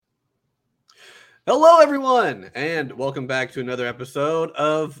Hello, everyone, and welcome back to another episode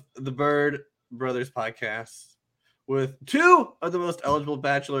of the Bird Brothers podcast with two of the most eligible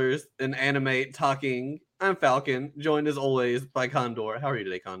bachelors in anime talking. I'm Falcon, joined as always by Condor. How are you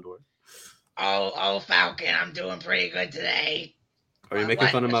today, Condor? Falcon, I'm doing pretty good today. Are you making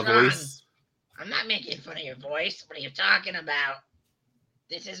fun of my What's wrong? voice? I'm not making fun of your voice. What are you talking about?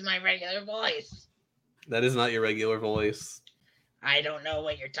 This is my regular voice. That is not your regular voice. I don't know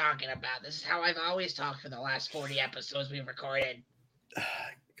what you're talking about. This is how I've always talked for the last 40 episodes we've recorded.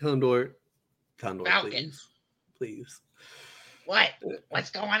 Condor, Falcon. please. What?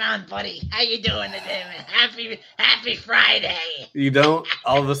 What's going on, buddy? How you doing today, man? Happy Friday. You don't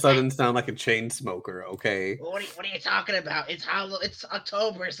all of a sudden sound like a chain smoker, okay? What are you talking about? It's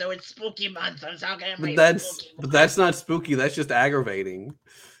October, so it's spooky month. I'm talking about But that's not spooky. That's just aggravating.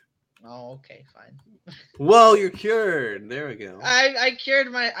 Oh, okay, fine. Whoa, you're cured. There we go. I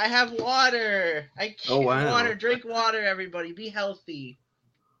cured I have water. Wow. Water. Drink water, everybody. Be healthy.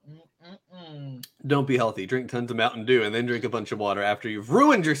 Don't be healthy. Drink tons of Mountain Dew and then drink a bunch of water after you've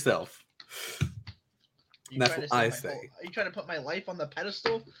ruined yourself. That's what I say. Are you trying to put my life on the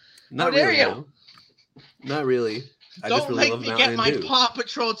pedestal? Not really. No. Not really. Don't make me get my Paw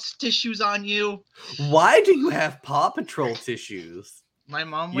Patrol tissues on you. Why do you have Paw Patrol tissues? My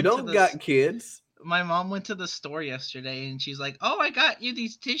mom. You don't got kids. My mom went to the store yesterday and she's like, "Oh, I got you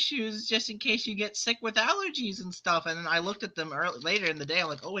these tissues just in case you get sick with allergies and stuff." And then I looked at them later in the day. I'm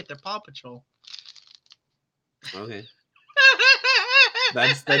like, "Oh wait, they're Paw Patrol." Okay.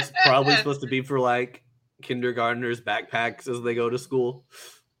 That's probably supposed to be for like kindergartners' backpacks as they go to school.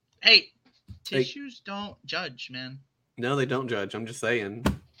 Hey, tissues don't judge, man. No, they don't judge. I'm just saying.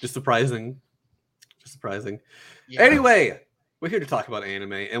 Just surprising. Yeah. Anyway, we're here to talk about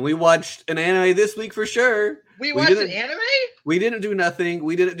anime, and we watched an anime this week for sure. We watched an anime? We didn't do nothing.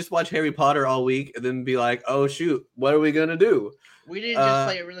 We didn't just watch Harry Potter all week and then be like, oh, shoot, what are we going to do? We didn't just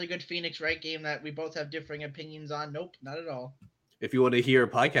play a really good Phoenix Wright game that we both have differing opinions on. Nope, not at all. If you want to hear a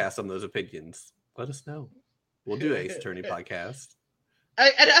podcast on those opinions, let us know. We'll do Ace Attorney podcast.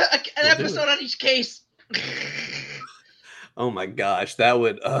 An episode on each case. Oh my gosh, that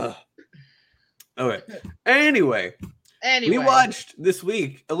would... Okay. Anyway, we watched this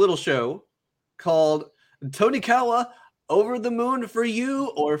week a little show called Tonikawa Over the Moon for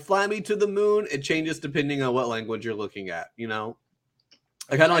You or Fly Me to the Moon. It changes depending on what language you're looking at, you know?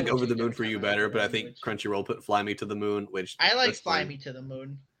 I kind of like Over the Moon for You better, but I think Crunchyroll put Fly Me to the Moon, which I like Fly Me to the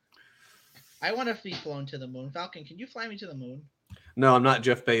Moon. I want to be flown to the moon. Falcon, can you fly me to the moon? No, I'm not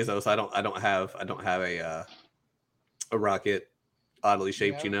Jeff Bezos. I don't have a rocket oddly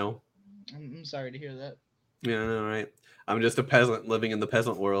shaped, you know. I'm sorry to hear that. Yeah, I know, right? I'm just a peasant living in the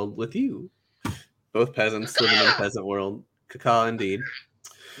peasant world with you. Both peasants living in the peasant world. Caca, indeed.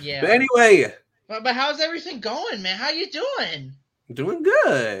 Yeah. But anyway. But how's everything going, man? How you doing? Doing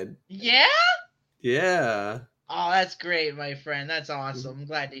good. Yeah? Yeah. Oh, that's great, my friend. That's awesome. I'm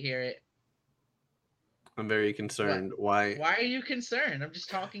glad to hear it. I'm very concerned. Why are you concerned? I'm just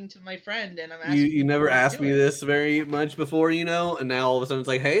talking to my friend and I'm asking you never asked me this very much before, you know, and now all of a sudden it's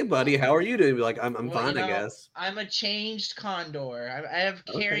like, hey buddy, how are you doing? Be like, I'm fine, I guess. I'm a changed condor. I have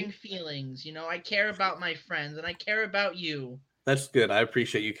caring feelings, you know. I care about my friends and I care about you. That's good. I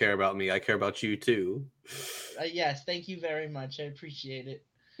appreciate you care about me. I care about you too. Yes, thank you very much. I appreciate it.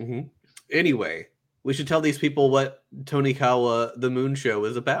 Mm-hmm. Anyway, we should tell these people what Tonikawa the Moon Show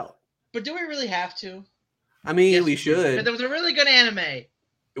is about. But do we really have to? I mean, yes, we should. But there was a really good anime.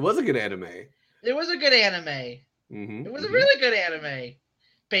 It was a good anime. It was a good anime. Mm-hmm. It was a really good anime.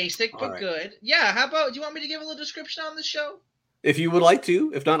 Basic, but good. Yeah, how about, do you want me to give a little description on the show? If you would like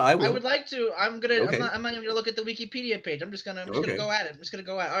to. If not, I will. I would like to. I'm not even going to look at the Wikipedia page. I'm just going to go at it.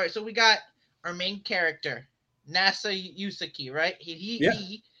 All right, so we got our main character, Nasa Yusaki, right?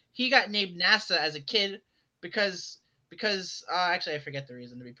 He got named Nasa as a kid because actually I forget the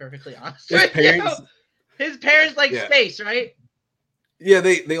reason, to be perfectly honest. His parents like space, right? Yeah,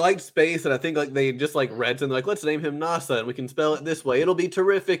 they liked space, and I think like they just like read something like, let's name him NASA, and we can spell it this way. It'll be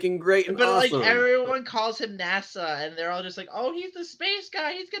terrific and great and awesome. But like everyone calls him NASA, and they're all just like, oh, he's the space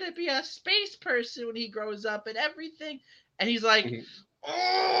guy. He's gonna be a space person when he grows up and everything. And he's like,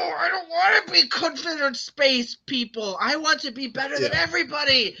 oh, I don't want to be considered space people. I want to be better than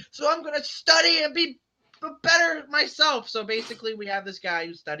everybody. So I'm gonna study and be better myself. So basically, we have this guy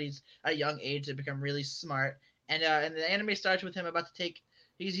who studies at a young age to become really smart. And the anime starts with him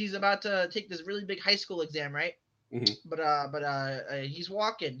he's about to take this really big high school exam, right? Mm-hmm. But he's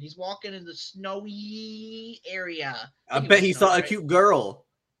walking in the snowy area. I bet he saw a cute girl.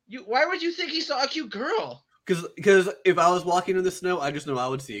 Why would you think he saw a cute girl? Because if I was walking in the snow, I just know I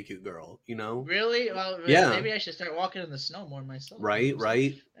would see a cute girl, you know? Really? Well, yeah. Maybe I should start walking in the snow more myself. Right.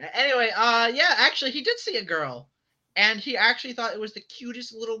 Anyway, yeah, actually, he did see a girl, and he actually thought it was the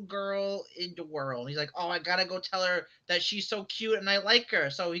cutest little girl in the world. He's like, "Oh, I gotta go tell her that she's so cute and I like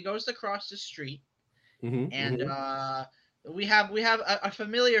her." So he goes across the street, and we have a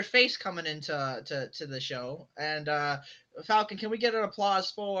familiar face coming into to the show, and Falcon, can we get an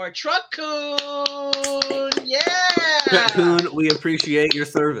applause for Truck-kun? Yeah, Truck-kun, we appreciate your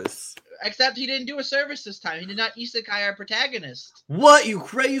service. Except he didn't do a service this time. He did not isekai our protagonist. What, you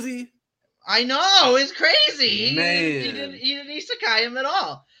crazy? I know, it's crazy. Man. He didn't isekai him at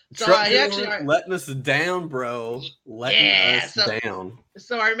all. So he actually letting us down, bro. Letting us down.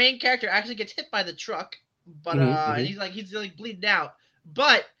 So our main character actually gets hit by the truck, but and he's like bleeding out.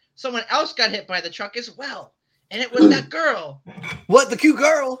 But someone else got hit by the truck as well, and it was that girl. What? The cute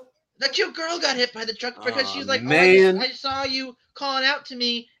girl? The cute girl got hit by the truck because she's like, man. I saw you calling out to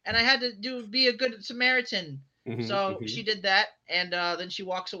me, and I had to be a good Samaritan. So she did that, and then she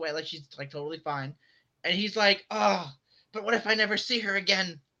walks away like she's like totally fine. And he's like, "Oh, but what if I never see her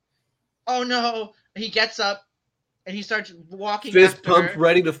again? Oh no!" He gets up and he starts walking. Fist pumped,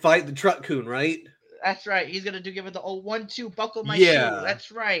 ready to fight the Truck-kun, right? That's right. He's gonna give it the old 1-2, buckle my shoe.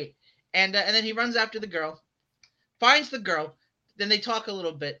 That's right. And then he runs after the girl, finds the girl. Then they talk a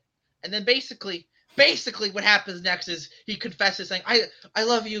little bit, and then basically what happens next is he confesses, saying, "I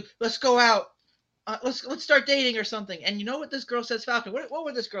love you. Let's go out. Let's start dating or something." And you know what this girl says, Falcon? What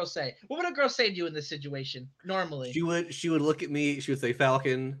would this girl say? What would a girl say to you in this situation normally? She would look at me. She would say,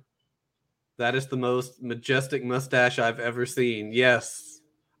 "Falcon, that is the most majestic mustache I've ever seen. Yes,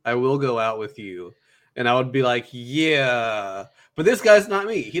 I will go out with you." And I would be like, "Yeah." But this guy's not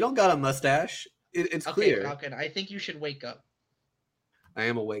me. He don't got a mustache. It's clear. Falcon, I think you should wake up. I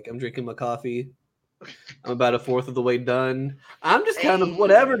am awake. I'm drinking my coffee. I'm about a fourth of the way done. I'm just kind of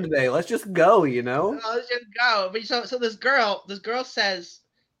whatever today. Let's just go, you know? Let's just go. But so this girl says,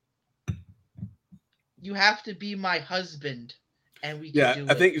 "You have to be my husband, and we can do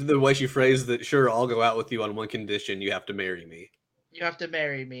it." I think the way she phrased it, "Sure, I'll go out with you on one condition: you have to marry me." You have to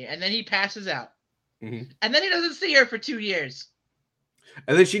marry me, and then he passes out, and then he doesn't see her for 2 years.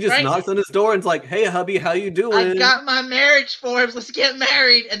 And then she just knocks on his door and's like, "Hey, hubby, how you doing? I got my marriage forms. Let's get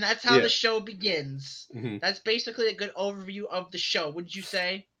married." And that's how the show begins. That's basically a good overview of the show, wouldn't you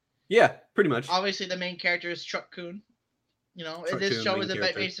say? Yeah, pretty much. Obviously, the main character is Truck-kun. You know, this show is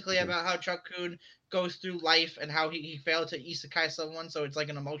basically about how Truck-kun goes through life and how he failed to isekai someone. So it's like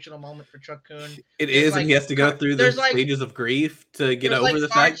an emotional moment for Truck-kun. It is, and he has to go through the stages of grief to get over the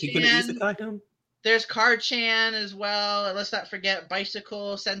fact he couldn't isekai him. There's Card-chan as well. And let's not forget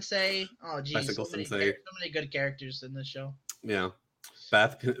Bicycle Sensei. Oh, geez. Bicycle Sensei. So many good characters in this show. Yeah.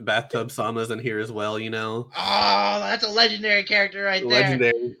 Bathtub Sama's in here as well, you know. Oh, that's a legendary character right there.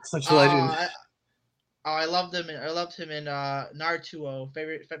 Legendary. Such a legend. I loved him. I loved him in Naruto.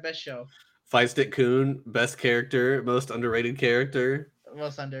 Best show. Fight Stick Kun, best character, most underrated character.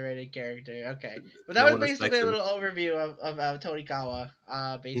 Most underrated character. Okay, but that was basically a little overview of Tonikawa.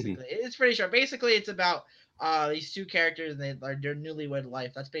 Basically, it's pretty short. Basically, it's about these two characters and their newlywed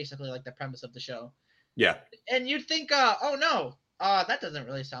life. That's basically like the premise of the show. Yeah. And you'd think, oh no, that doesn't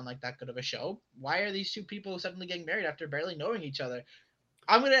really sound like that good of a show. Why are these two people suddenly getting married after barely knowing each other?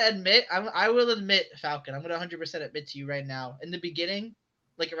 I'm gonna admit, I will admit, Falcon. I'm gonna 100% admit to you right now. In the beginning,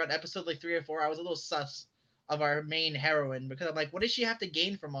 like around episode 3 or 4, I was a little sus of our main heroine because I'm like, what does she have to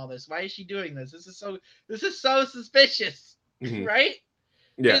gain from all this? Why is she doing this? This is so suspicious, right?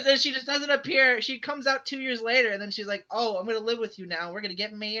 Yeah. Then she just doesn't appear. She comes out 2 years later, and then she's like, "Oh, I'm gonna live with you now. We're gonna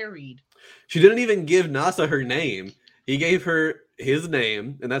get married." She didn't even give Nasa her name. He gave her his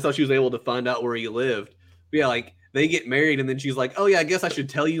name, and that's how she was able to find out where he lived. But yeah, like they get married, and then she's like, "Oh yeah, I guess I should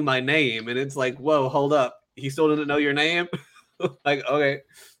tell you my name." And it's like, "Whoa, hold up. He still didn't know your name?" Like, okay.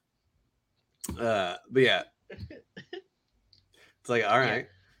 But yeah. It's like, all right.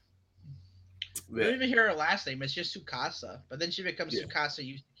 We don't even hear her last name. It's just Tsukasa. But then she becomes Tsukasa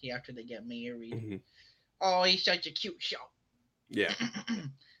Yusuke after they get married. Oh, he's such a cute show. Yeah.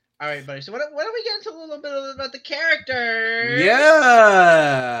 All right, buddy. So why don't we get into a little bit about the characters?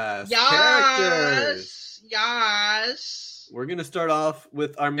 Yes. Characters. Yes. We're going to start off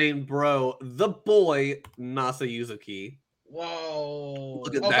with our main bro, the boy, Nasa Yuzuki. Whoa.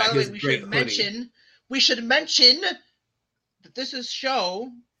 Look at that. By the way, we should mention that this is show,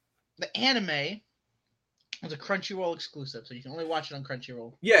 the anime, is a Crunchyroll exclusive, so you can only watch it on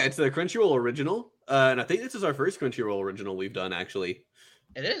Crunchyroll. Yeah, it's a Crunchyroll original, and I think this is our first Crunchyroll original we've done, actually.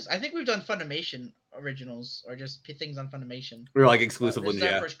 It is. I think we've done Funimation originals, or just things on Funimation. We're like exclusive ones, This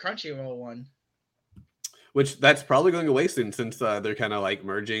is our first Crunchyroll one. which that's probably going away soon since they're kind of like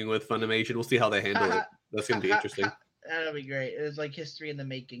merging with Funimation. We'll see how they handle it. That's going to be interesting. That'll be great. It's like history in the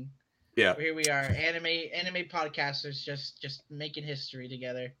making. Yeah. Here we are, anime podcasters just making history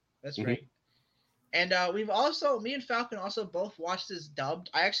together. That's great. And we've also, me and Falcon also both watched this dubbed.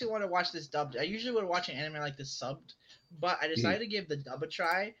 I actually want to watch this dubbed. I usually would watch an anime like this subbed, but I decided to give the dub a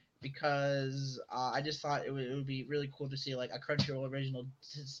try because I just thought it would be really cool to see like a Crunchyroll original,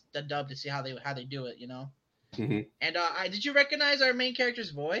 the dub, to see how they do it, you know. And did you recognize our main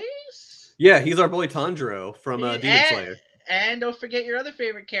character's voice? Yeah, he's our boy Tanjiro from Demon Slayer. And don't forget your other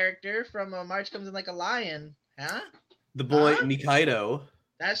favorite character from March Comes in Like a Lion, huh? The boy Nikaido.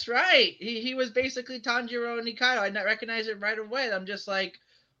 That's right. He was basically Tanjiro and Nikaido. I didn't recognize it right away. I'm just like,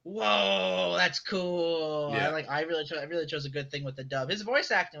 whoa, that's cool. Yeah. I really chose a good thing with the dub. His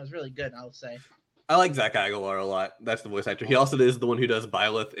voice acting was really good, I would say. I like Zach Aguilar a lot. That's the voice actor. He also is the one who does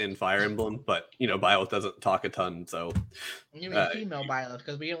Byleth in Fire Emblem, but Byleth doesn't talk a ton, so. You mean female Byleth,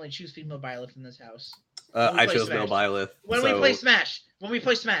 because we only choose female Byleth in this house. I chose male Byleth. When we play Smash. Only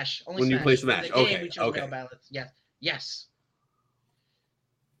when Smash. You play Smash. In the game, we chose male Byleth. Yes.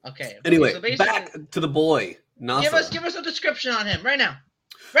 Okay. Anyway, so back to the boy, Nasa. Give us a description on him right now.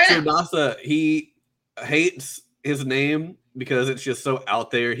 Nasa, he hates his name because it's just so out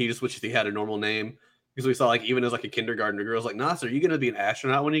there. He just wishes he had a normal name. Because we saw, like, even as like a kindergartner, girl's like, Nasa, are you gonna be an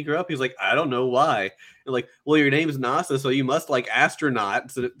astronaut when you grow up? He's like, I don't know why. And like, well, your name's Nasa, so you must like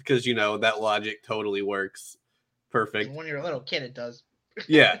astronaut, because that logic totally works perfect. When you're a little kid, it does.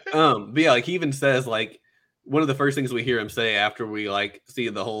 Yeah. But yeah, like he even says like one of the first things we hear him say after we like see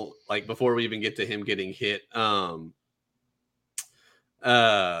the whole, like, before we even get to him getting hit,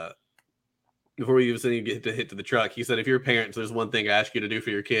 before we even see him get hit to the truck, he said, if you're parents, there's one thing I ask you to do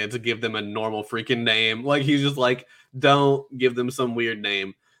for your kids: give them a normal freaking name. Like, he's just like, don't give them some weird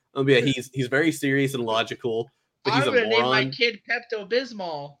name. Yeah, he's very serious and logical, but he's a moron. I'm gonna name my kid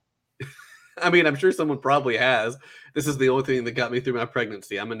Pepto-Bismol. I mean, I'm sure someone probably has. This is the only thing that got me through my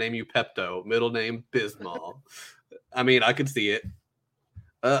pregnancy. I'm gonna name you Pepto, middle name Bismol. I mean, I could see it.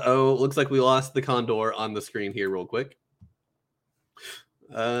 Looks like we lost the Condor on the screen here real quick.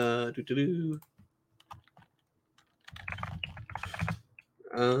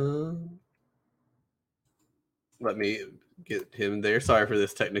 Let me get him there. Sorry for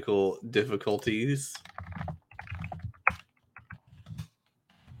this technical difficulties.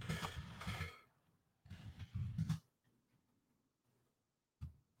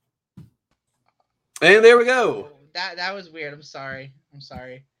 And there we go. That was weird. I'm sorry.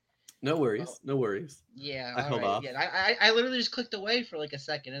 No worries. No worries. Yeah. I held off. Yeah. I literally just clicked away for like a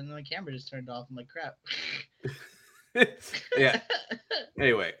second and then the camera just turned off. I'm like, crap. Yeah.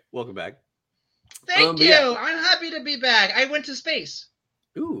 Anyway, welcome back. Thank you. Yeah. I'm happy to be back. I went to space.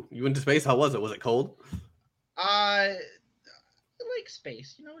 Ooh, you went to space? How was it? Was it cold? I like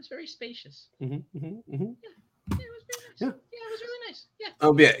space. It's very spacious. Mm-hmm. Yeah, it was very nice. Yeah, it was really nice. Yeah.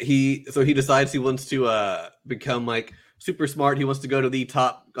 Yeah. He decides he wants to become like super smart. He wants to go to the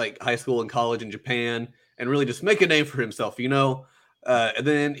top like high school and college in Japan and really just make a name for himself, and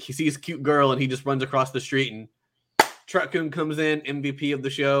then he sees a cute girl and he just runs across the street and Truck-kun comes in, MVP of the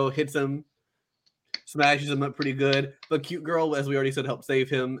show, hits him, smashes him up pretty good. But cute girl, as we already said, helped save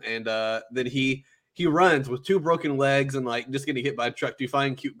him, and then he runs with 2 broken legs and like just getting hit by a truck to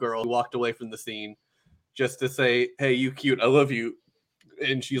find cute girl who walked away from the scene just to say, hey, you cute, I love you.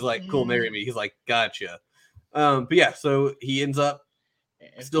 And she's like, cool, marry me. He's like, gotcha. But yeah, so he ends up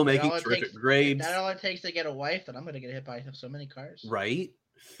still making terrific grades. If that's all it takes to get a wife, then I'm going to get hit by so many cars. Right?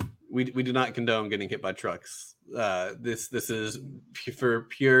 We do not condone getting hit by trucks. This is for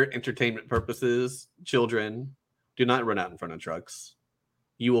pure entertainment purposes. Children, do not run out in front of trucks.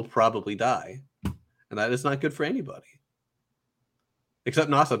 You will probably die. And that is not good for anybody.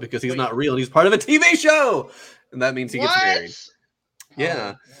 Except Nasa, because he's not real. He's part of a TV show! And that means he gets married.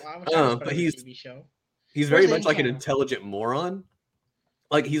 Yeah. But he's very much like an intelligent moron.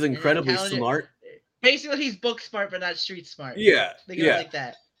 Like, he's incredibly smart. Basically, he's book smart, but not street smart. Yeah. Think of it like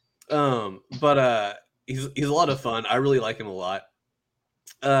that. But he's a lot of fun. I really like him a lot.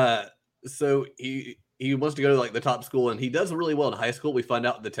 So he wants to go to like the top school, and he does really well in high school. We find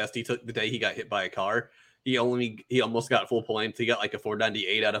out the test he took the day he got hit by a car. He almost got full points. He got like a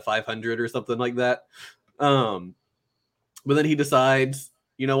 498 out of 500 or something like that. But then he decides,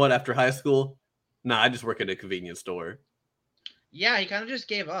 you know what? After high school, I just work at a convenience store. Yeah, he kind of just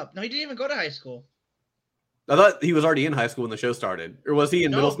gave up. No, he didn't even go to high school. I thought he was already in high school when the show started, or was he in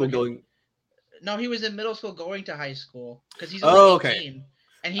middle school going? No, he was in middle school going to high school because he's only 18. Okay.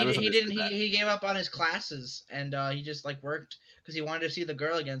 And he gave up on his classes and he just like worked because he wanted to see the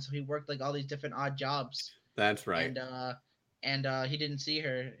girl again. So he worked like all these different odd jobs. That's right. And he didn't see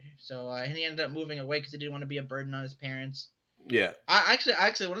her, so and he ended up moving away because he didn't want to be a burden on his parents. Yeah.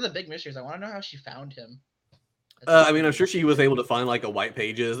 Actually, one of the big mysteries. I want to know how she found him. I mean, I'm sure she was able to find like a white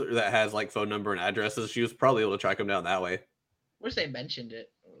pages that has like phone number and addresses. She was probably able to track him down that way. Wish they mentioned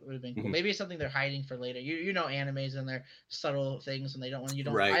it. Would have been cool. Mm-hmm. Maybe it's something they're hiding for later. You know animes and their subtle things, and they don't want you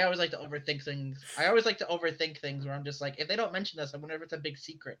don't. Right. I always like to overthink things. Where I'm just like, if they don't mention this, I wonder if it's a big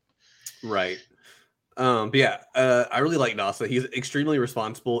secret. Right. But yeah, I really like Nasa. He's extremely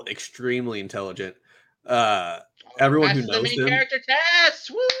responsible, extremely intelligent. Everyone who knows him. Character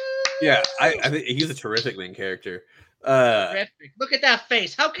test. Woo! Yeah, I think he's a terrific main character. Terrific. Look at that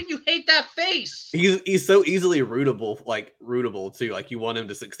face. How can you hate that face? He's so easily rootable too. Like you want him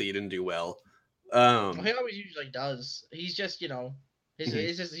to succeed and do well. He always usually does. He's just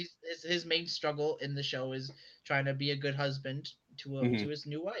his main struggle in the show is trying to be a good husband to his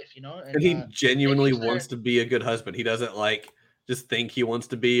new wife. And he genuinely wants to be a good husband. He doesn't like just think he wants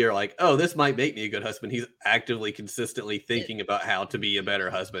to be, or like, oh, this might make me a good husband. He's actively, consistently thinking about how to be a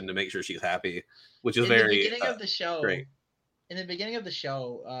better husband to make sure she's happy, which is very in the beginning of the show. Great. In the beginning of the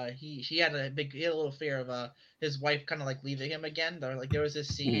show, he had a little fear of his wife kind of like leaving him again. There was this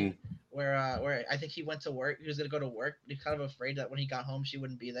scene where I think he went to work. He was gonna go to work. He's kind of afraid that when he got home she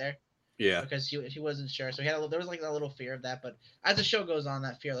wouldn't be there. Yeah. Because he wasn't sure, so there was like a little fear of that. But as the show goes on,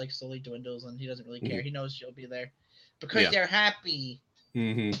 that fear like slowly dwindles, and he doesn't really care. He knows she'll be there because they're happy.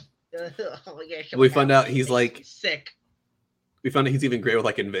 Mm-hmm. We find out he's like sick. We found out he's even great with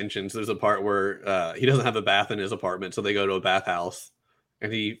like inventions. There's a part where he doesn't have a bath in his apartment, so they go to a bathhouse,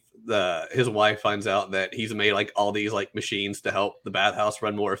 and his wife finds out that he's made like all these like machines to help the bathhouse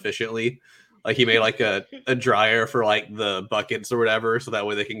run more efficiently. Like he made like a dryer for like the buckets or whatever, so that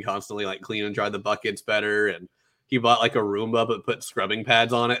way they can constantly like clean and dry the buckets better. And he bought like a Roomba but put scrubbing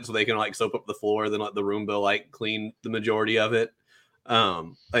pads on it so they can like soap up the floor, then let the Roomba like clean the majority of it.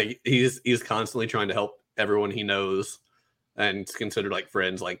 Like he's constantly trying to help everyone he knows and considered like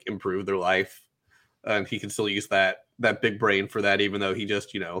friends like improve their life. And he can still use that big brain for that, even though he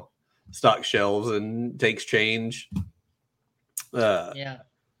just stocks shelves and takes change. Yeah.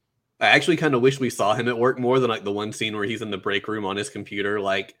 I actually kind of wish we saw him at work more than like the one scene where he's in the break room on his computer,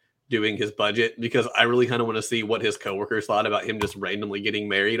 like doing his budget, because I really kind of want to see what his coworkers thought about him just randomly getting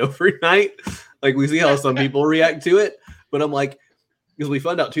married overnight. Like we see how some people react to it, but I'm like, because we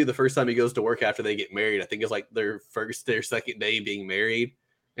found out too, the first time he goes to work after they get married, I think it's like their second day being married.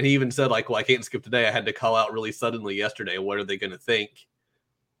 And he even said like, well, I can't skip today. I had to call out really suddenly yesterday. What are they going to think?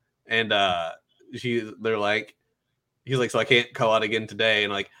 And they're like, he's like, so I can't call out again today.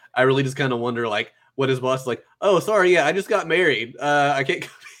 And like, I really just kind of wonder like what his boss is like, oh, sorry. Yeah, I just got married. I can't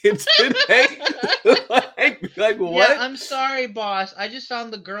come in today. like what? Yeah, I'm sorry, boss. I just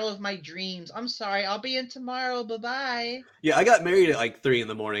found the girl of my dreams. I'm sorry. I'll be in tomorrow. Bye-bye. Yeah, I got married at like 3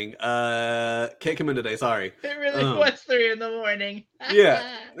 a.m. Can't come in today. Sorry. It really was 3 a.m.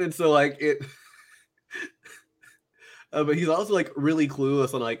 Yeah. And so like it, but he's also like really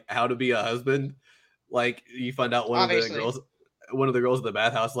clueless on like how to be a husband. Like you find out one of the girls at the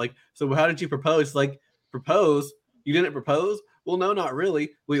bathhouse, like, so how did you propose? Like, propose? You didn't propose? Well, no, not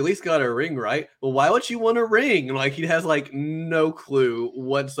really. We at least got a ring, right? Well, why would you want a ring? And like, he has like no clue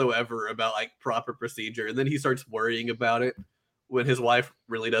whatsoever about like proper procedure. And then he starts worrying about it when his wife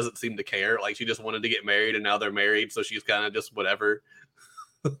really doesn't seem to care. Like she just wanted to get married and now they're married. So she's kind of just whatever.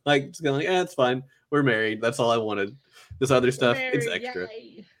 Like, just kind of like, it's fine. We're married. That's all I wanted. This other stuff, it's extra.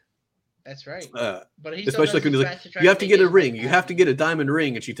 Yay. That's right. But especially when he's like, you have to get a ring. You have to get a diamond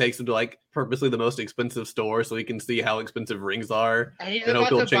ring. And she takes him to like purposely the most expensive store so he can see how expensive rings are. And hope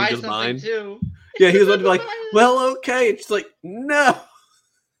he'll change his mind. Too. Yeah, he was about to be like, well, okay. And she's like, no.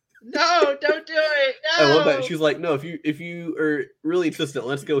 No, don't do it. No. I love that. She's like, no, if you are really insistent,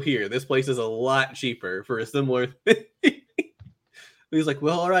 let's go here. This place is a lot cheaper for a similar thing. He's like,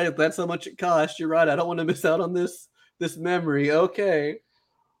 well, all right, if that's how much it costs, you're right. I don't want to miss out on this memory. Okay.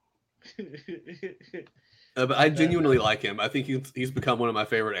 But I genuinely like him. I think he's become one of my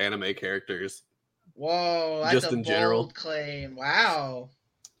favorite anime characters. Whoa, that's just in general claim. Wow.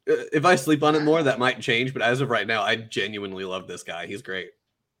 If I sleep on it more, that might change. But as of right now, I genuinely love this guy. He's great.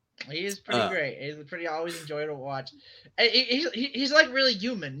 He is pretty great. He's pretty always enjoyable to watch. He's like really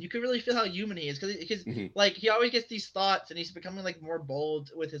human. You can really feel how human he is because like he always gets these thoughts and he's becoming like more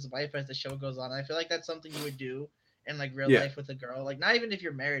bold with his wife as the show goes on. I feel like that's something you would do in like real life with a girl, like not even if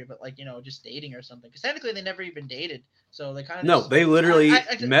you're married, but like just dating or something. Because technically they never even dated, so they kind of they literally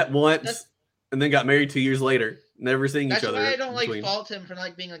met once and then got married 2 years later, never seeing each other. That's why I don't like fault him for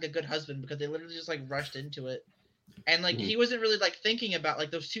not being like a good husband because they literally just like rushed into it, and like he wasn't really like thinking about like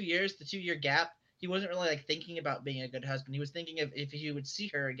those 2 years, the 2 year gap. he wasn't really like thinking about being a good husband. He was thinking of if he would see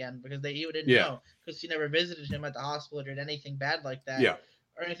her again because he didn't know because she never visited him at the hospital or did anything bad like that. Yeah.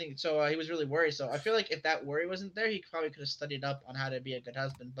 Or anything. So he was really worried. So I feel like if that worry wasn't there, he probably could have studied up on how to be a good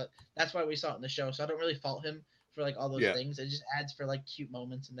husband. But that's why we saw it in the show. So I don't really fault him for like all those things. It just adds for like cute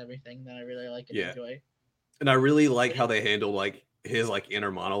moments and everything that I really like and enjoy. And I really like how they handle like his like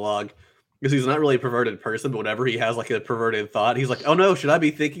inner monologue. Because he's not really a perverted person, but whenever he has like a perverted thought, he's like, "Oh no, should I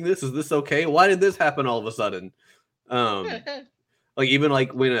be thinking this? Is this okay? Why did this happen all of a sudden?" Like even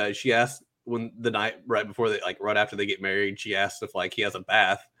like when she asked when the night right before they like right after they get married, she asked if like he has a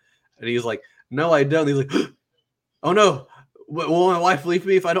bath, and he's like, "No, I don't." He's like, "Oh no, will my wife leave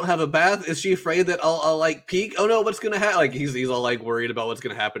me if I don't have a bath? Is she afraid that I'll like peak? Oh no, what's gonna happen?" Like he's all like worried about what's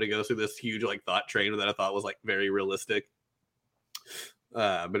gonna happen to go through this huge like thought train that I thought was like very realistic.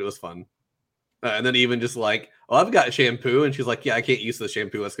 But it was fun. And then even just like, "Oh, I've got shampoo," and she's like, "Yeah, I can't use the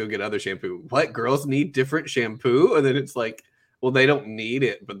shampoo. Let's go get other shampoo." What? Girls need different shampoo? And then it's like, well, they don't need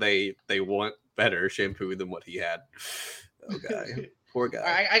it, but they want better shampoo than what he had. Oh, guy. Poor guy. All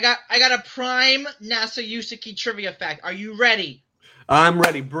right, I got a prime Nasa Yusuke trivia fact. Are you ready? I'm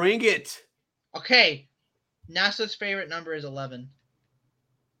ready. Bring it. Okay. NASA's favorite number is 11.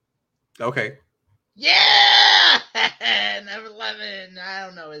 Okay. Yeah! Number 11. I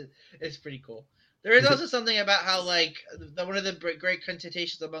don't know. It's pretty cool. There is also something about how, like, one of the great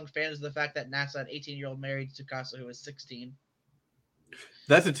connotations among fans is the fact that NASA had an 18-year-old married Tsukasa who was 16.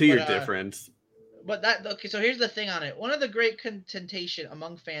 That's a 2-year difference. But okay, so here's the thing on it. One of the great contention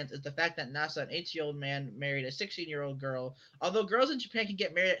among fans is the fact that NASA, an 18-year-old man, married a 16-year-old girl. Although girls in Japan can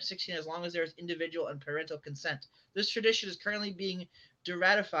get married at 16 as long as there is individual and parental consent. This tradition is currently being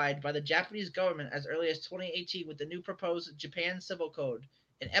ratified by the Japanese government as early as 2018 with the new proposed Japan Civil Code.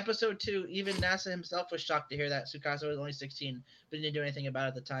 In episode 2, even NASA himself was shocked to hear that Tsukasa was only 16, but didn't do anything about it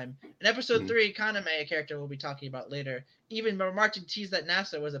at the time. In episode 3, Kaname, a character we'll be talking about later, even remarked and teased that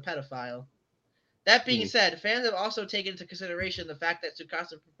NASA was a pedophile. That being said, fans have also taken into consideration the fact that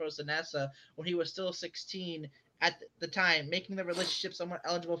Tsukasa proposed to NASA when he was still 16 at the time, making the relationship somewhat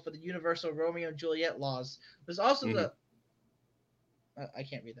eligible for the universal Romeo and Juliet laws. There's also the... I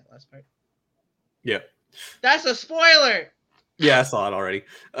can't read that last part. Yeah. That's a spoiler! Yeah, I saw it already.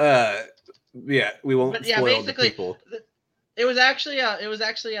 Yeah, we won't spoil the people. It was actually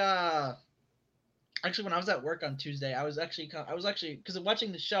actually, when I was at work on Tuesday, I was actually because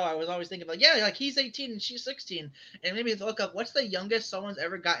watching the show, I was always thinking like, yeah, like he's 18 and she's 16, and it made me look up what's the youngest someone's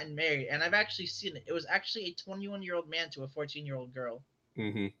ever gotten married, and I've actually seen it. It was actually a 21-year-old man to a 14-year-old girl.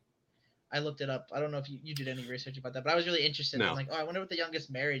 Mm-hmm. I looked it up. I don't know if you did any research about that, but I was really interested. No. I'm like, oh, I wonder what the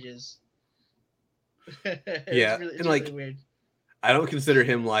youngest marriage is. Yeah, it's like really weird. I don't consider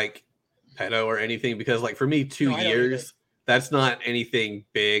him like pedo or anything because, like, for me, 2 years, that's not anything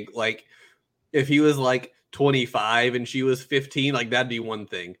big. Like, if he was like 25 and she was 15, like that'd be one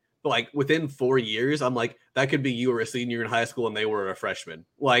thing. But like within 4 years, I'm like, that could be you were a senior in high school and they were a freshman.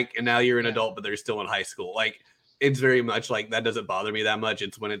 Like, and now you're an adult, but they're still in high school. Like, it's very much like that doesn't bother me that much.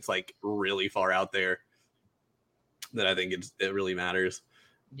 It's when it's like really far out there that I think it really matters.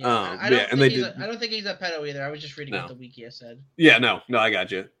 Yeah, I don't think he's a pedo either. I was just reading what the wiki said. Yeah, no, I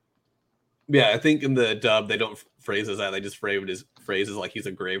got you. Yeah, I think in the dub they don't phrase it that. They just phrase his phrases like he's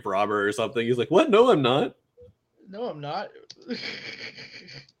a grave robber or something. He's like, "What? No, I'm not." No, I'm not.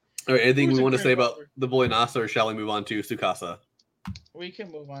 All right, anything we want to say about the boy Nasa, or shall we move on to Tsukasa? We can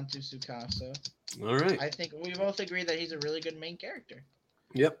move on to Tsukasa. All right. I think we both agree that he's a really good main character.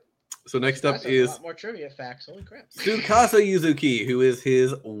 Yep. So next up is a lot more trivia facts. Holy crap! Tsukasa Yuzuki, who is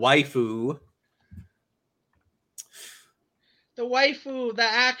his waifu. The waifu, the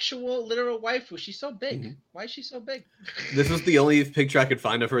actual literal waifu. She's so big. Mm-hmm. Why is she so big? This was the only picture I could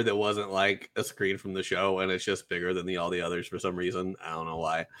find of her that wasn't like a screen from the show, and it's just bigger than all the others for some reason. I don't know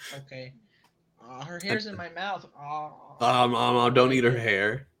why. Okay. Her hair's in my mouth. Don't eat her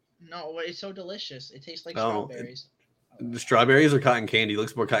hair. No, it's so delicious. It tastes like strawberries. The strawberries or cotton candy? It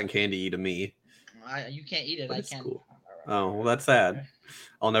looks more cotton candy to me. You can't eat it. But I can't. Cool. Oh, well, that's sad.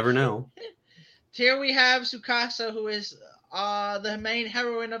 I'll never know. Here we have Tsukasa, who is the main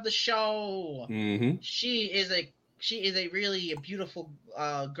heroine of the show. Mm-hmm. She is a really beautiful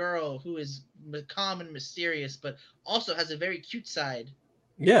girl who is calm and mysterious, but also has a very cute side.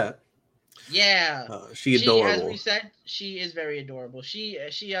 Yeah. Yeah. She's adorable. As we said, she is very adorable. She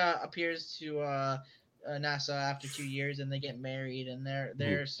appears to NASA after 2 years, and they get married, and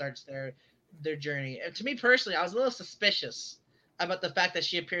there starts their journey. And to me personally, I was a little suspicious about the fact that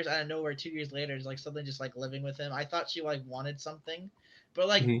she appears out of nowhere 2 years later is like something just like living with him. I thought she like wanted something, But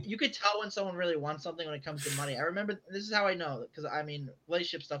like you could tell when someone really wants something when it comes to money. I remember this is how I know, because I mean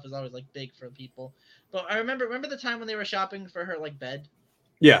relationship stuff is always like big for people. But I remember the time when they were shopping for her like bed.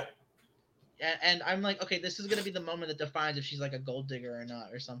 Yeah. And I'm like, okay, this is gonna be the moment that defines if she's like a gold digger or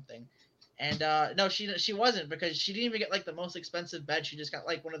not or something. And no, she wasn't, because she didn't even get like the most expensive bed. She just got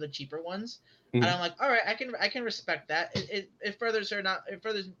like one of the cheaper ones. And I'm like, all right, I can respect that. It furthers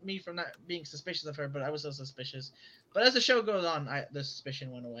me from not being suspicious of her, but I was so suspicious. But as the show goes on, the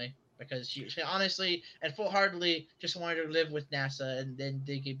suspicion went away, because she honestly and full-heartedly just wanted to live with NASA, and then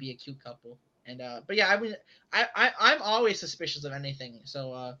they could be a cute couple. And but yeah, I mean, I'm always suspicious of anything.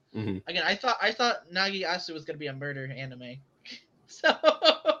 So again, I thought Nagi-Asu was gonna be a murder anime. So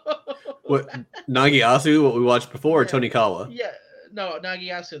what, Nagi-Asu, what we watched before, or Tonikawa? Yeah, no,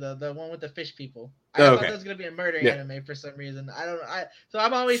 Nagi-Asu, the one with the fish people. I thought that was gonna be a murder anime for some reason. I don't know. So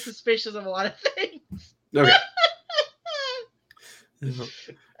I'm always suspicious of a lot of things. Okay.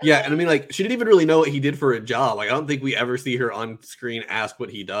 Yeah, and I mean, like, she didn't even really know what he did for a job. Like, I don't think we ever see her on screen ask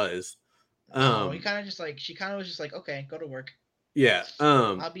what he does. He kind of just like, she kind of was just like, okay, go to work. Yeah.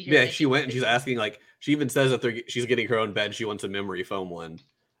 I'll be here. Yeah, she went and she's asking, like, she even says that she's getting her own bed. She wants a memory foam one.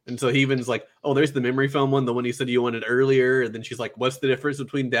 And so he even's like, oh, there's the memory foam one, the one you said you wanted earlier. And then she's like, what's the difference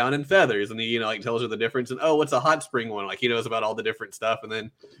between down and feathers? And he, like, tells her the difference. And oh, what's a hot spring one? Like, he knows about all the different stuff. And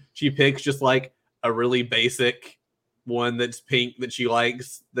then she picks just like a really basic one that's pink that she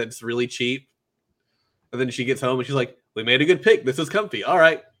likes, that's really cheap. And then she gets home and she's like, we made a good pick. This is comfy. All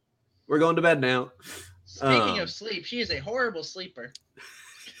right, we're going to bed now. Speaking of sleep, she is a horrible sleeper.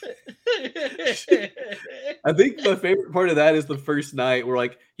 I think my favorite part of that is the first night where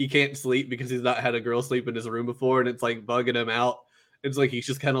like he can't sleep because he's not had a girl sleep in his room before, and it's like bugging him out. It's like he's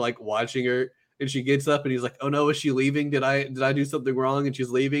just kind of like watching her, and she gets up and he's like, oh no, is she leaving? Did I do something wrong? And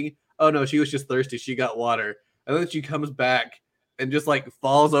she's leaving. Oh no, she was just thirsty. She got water. And then she comes back and just like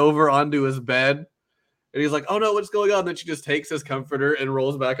falls over onto his bed. And he's like, oh no, what's going on? And then she just takes his comforter and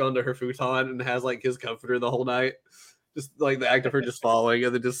rolls back onto her futon and has like his comforter the whole night. Just like the act of her just falling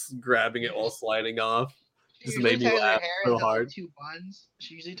and then just grabbing it while sliding off. Just made me laugh so hard. Two buns.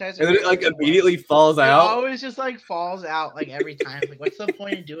 She usually ties her, and then it like immediately falls out. It always just like falls out like every time. Like, what's the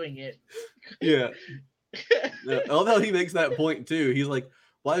point in doing it? Yeah. I love how he makes that point too. He's like,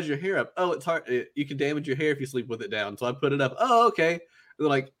 why is your hair up? Oh, it's hard. You can damage your hair if you sleep with it down. So I put it up. Oh, okay. And then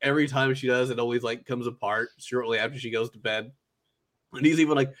like every time she does, it always like comes apart shortly after she goes to bed. And he's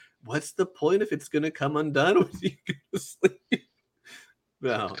even like, what's the point if it's going to come undone when you go to sleep?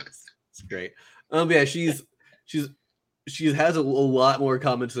 No, it's great. Yeah, she has a lot more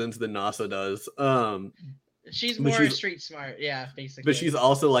common sense than NASA does. She's more street smart, yeah, basically. But she's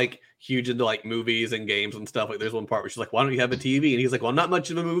also like huge into like movies and games and stuff. Like there's one part where she's like, why don't you have a TV? And he's like, well, I'm not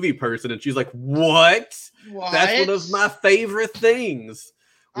much of a movie person. And she's like, what? That's one of my favorite things.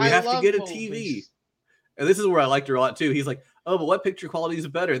 We have to get a TV. And this is where I liked her a lot too. He's like, oh, but what picture quality is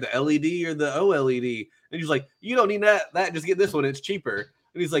better, the LED or the OLED? And he's like, you don't need that. Just get this one. It's cheaper.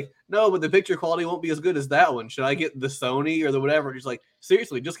 And he's like, no, but the picture quality won't be as good as that one. Should I get the Sony or the whatever? And he's like,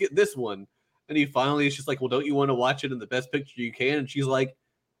 seriously, just get this one. And he finally is just like, well, don't you want to watch it in the best picture you can? And she's like,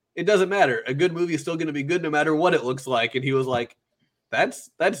 it doesn't matter. A good movie is still going to be good no matter what it looks like. And he was like, that's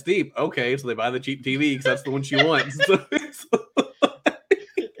deep. Okay, so they buy the cheap TV because that's the one she wants. So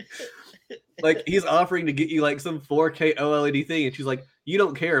like he's offering to get you like some 4K OLED thing, and she's like, you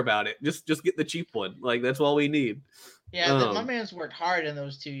don't care about it. Just get the cheap one. Like that's all we need. Yeah, my man's worked hard in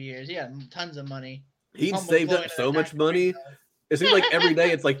those 2 years. He had tons of money. He saved up so much money. It seems like every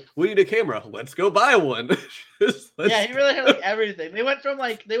day it's like, we need a camera. Let's go buy one. Yeah, he really had like everything. They went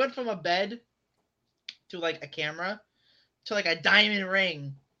from a bed to like a camera to like a diamond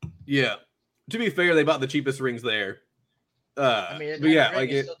ring. Yeah. To be fair, they bought the cheapest rings there. I mean, but yeah, like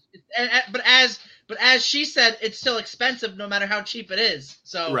it. But as she said, it's still expensive no matter how cheap it is.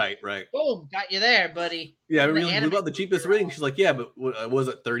 So right. Boom, got you there, buddy. Yeah, we bought the cheapest ring. She's like, yeah, but was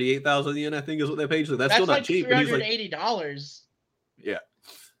it 38,000 yen? I think is what they paid. So that's still not like cheap. $380. Yeah.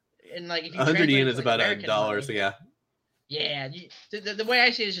 And like if you 100 yen is like about $1. Money, so yeah. Yeah, the way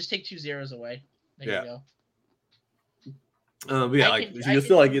I see it is just take 2 zeros away. There you go. But yeah, she was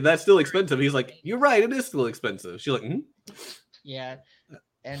still like, that's still expensive. He's like, you're right, it is still expensive. She's like, Yeah,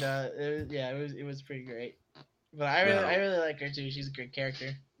 and it was pretty great. But I really like her too. She's a great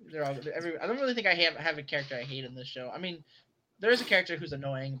character. I don't really think I have a character I hate in this show. I mean, there is a character who's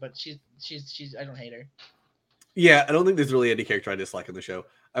annoying, but she's I don't hate her. Yeah, I don't think there's really any character I dislike in the show.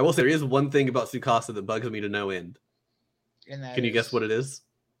 I will say there is one thing about Tsukasa that bugs me to no end. Can you guess what it is?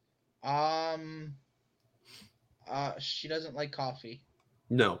 She doesn't like coffee.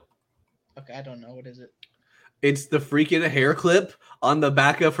 No. Okay, I don't know. What is it? It's the freaking hair clip on the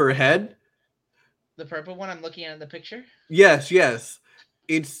back of her head. The purple one I'm looking at in the picture? Yes.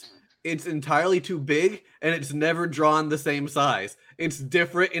 It's entirely too big, and it's never drawn the same size. It's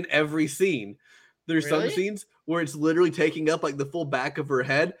different in every scene. There's some scenes where it's literally taking up like the full back of her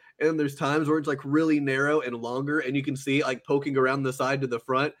head, and there's times where it's like really narrow and longer, and you can see it like poking around the side to the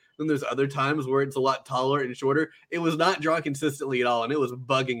front. Then there's other times where it's a lot taller and shorter. It was not drawn consistently at all, and it was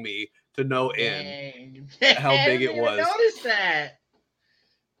bugging me to no end how big it was. I noticed that.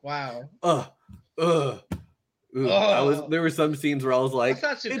 Wow. There were some scenes where I was like,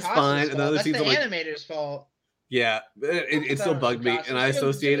 it's fine, and other scenes the animator's fault. Yeah, it still bugged me, and I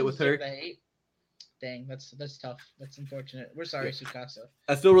associate it with her. Dang, that's tough. That's unfortunate. We're sorry, Tsukasa.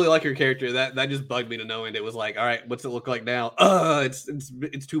 I still really like her character. That just bugged me to no end. It was like, all right, what's it look like now? It's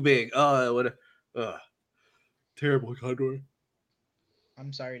too big. Terrible, Condor.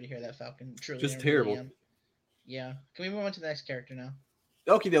 I'm sorry to hear that, Falcon. Truly, just terrible. Really yeah. Can we move on to the next character now?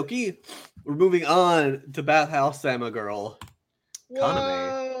 Okie dokie. We're moving on to Bathhouse Sama Girl. Whoa!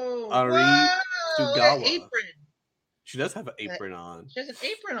 Kaname. Ari Sugawa. Apron. She does have an apron on. She has an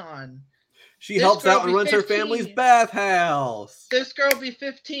apron on. She helps out and runs 15. Her family's bathhouse. This girl be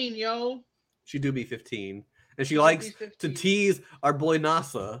 15, yo. She do be 15. And she likes to tease our boy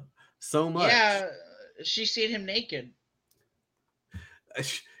Nasa so much. Yeah, she's seen him naked.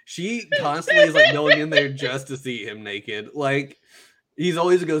 She constantly is like going in there just to see him naked. Like, he's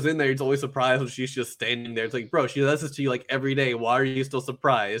always goes in there. He's always surprised when she's just standing there. It's like, bro, she does this to you like every day. Why are you still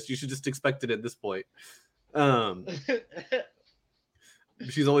surprised? You should just expect it at this point.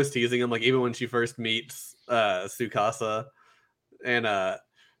 She's always teasing him, like even when she first meets Tsukasa, and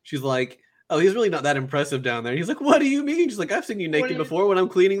she's like, "Oh, he's really not that impressive down there." And he's like, "What do you mean?" She's like, "I've seen you naked before when I'm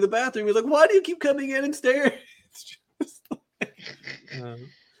cleaning the bathroom." He's like, "Why do you keep coming in and staring?" It's just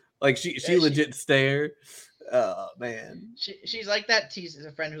like she legit stare. Oh man, she's like that. Teases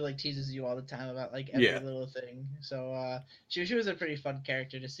a friend who like teases you all the time about like every little thing. So she was a pretty fun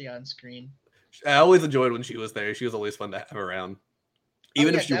character to see on screen. I always enjoyed when she was there. She was always fun to have around.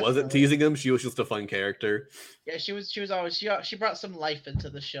 Even if she wasn't teasing him, she was just a fun character. Yeah, she was always she brought some life into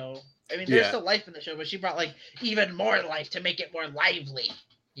the show. I mean, there's still life in the show, but she brought like even more life to make it more lively.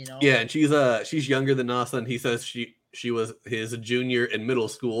 You know? Yeah, and she's younger than Nasa, and he says she was his junior in middle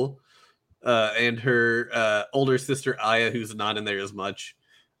school, and her older sister Aya, who's not in there as much,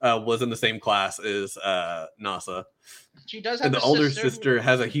 was in the same class as Nasa. She does have and the older sister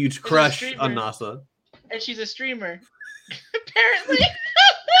has a huge crush on Nasa, and she's a streamer. Apparently,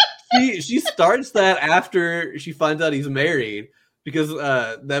 she starts that after she finds out he's married, because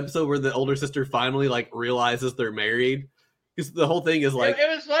the episode where the older sister finally like realizes they're married, because the whole thing is like it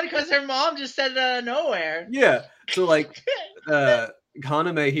was fun because her mom just said it out of nowhere. Yeah, so like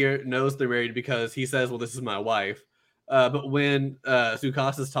Kaname here knows they're married because he says, "Well, this is my wife." But when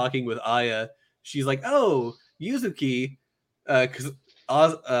Tsukasa's talking with Aya, she's like, "Oh, Yuzuki," because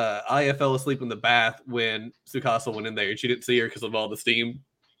Aya fell asleep in the bath when Tsukasa went in there, and she didn't see her because of all the steam.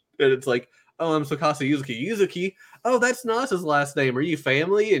 And it's like, "Oh, I'm Tsukasa Yuzuki." Yuzuki, oh, that's Nasa's last name. Are you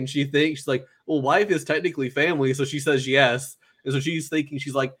family? And she's like, well, wife is technically family, so she says yes. And so she's thinking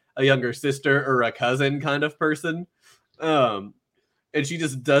she's like a younger sister or a cousin kind of person. And she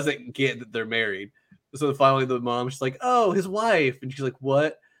just doesn't get that they're married. So finally the mom's like, oh, his wife. And she's like,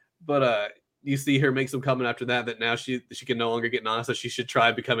 what? But you see her make some comment after that now she can no longer get Nasa. She should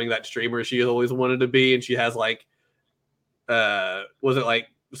try becoming that streamer she always wanted to be. And she has like, was it like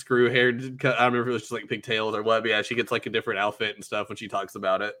screw hair? I don't remember if it was just like pigtails or what, but yeah, she gets like a different outfit and stuff when she talks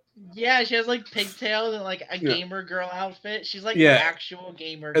about it. Yeah, she has like pigtails and like a gamer girl outfit. She's like the actual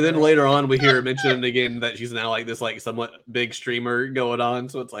gamer girl. And then later on we hear her mention again that she's now like this like somewhat big streamer going on,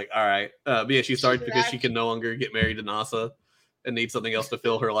 so it's like, all right. But yeah, she started because she can no longer get married to Nasa and needs something else to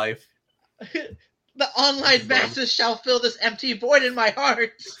fill her life. The online masses shall fill this empty void in my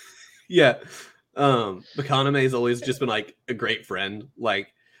heart. Yeah. But Kaname has always just been like a great friend.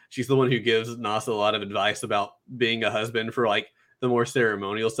 Like, she's the one who gives Nasa a lot of advice about being a husband for like the more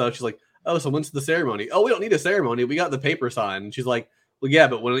ceremonial stuff. She's like, oh, so when's the ceremony? Oh, we don't need a ceremony. We got the paper signed. And she's like, well, yeah,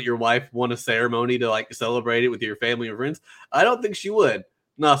 but wouldn't your wife want a ceremony to like celebrate it with your family and friends? I don't think she would.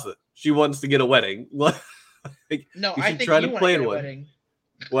 Nasa, she wants to get a wedding. Like, no, I think try to plan one. Wedding.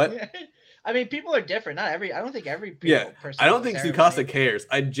 What? I mean, people are different. I don't think every person. I don't think Tsukasa cares.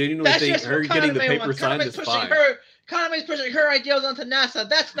 I genuinely think her getting the paper signed is fine. Kaname's pushing her ideals onto Nasa.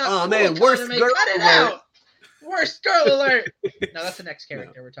 That's not. Oh man, worst girl alert. Worst girl alert. No, that's the next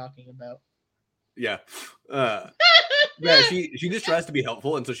character we're talking about. Yeah. Yeah, she just tries to be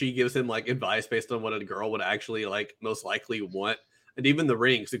helpful, and so she gives him like advice based on what a girl would actually like most likely want And even the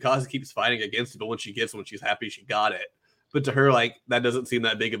ring, Tsukasa keeps fighting against it, but when she gets one, she's happy she got it. But to her, like, that doesn't seem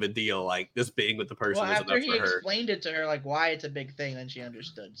that big of a deal. Like, just being with the person is enough for her. After he explained it to her, like, why it's a big thing, then she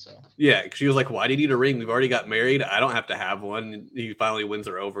understood, so. Yeah, she was like, why do you need a ring? We've already got married. I don't have to have one. And he finally wins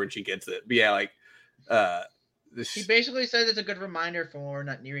her over, and she gets it. But yeah, like... he basically says it's a good reminder for when we're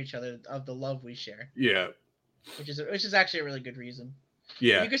not near each other of the love we share. Yeah. Which is actually a really good reason.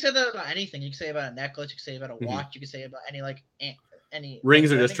 Yeah. You could say that about anything. You could say about a necklace. You could say about a watch. You could say about any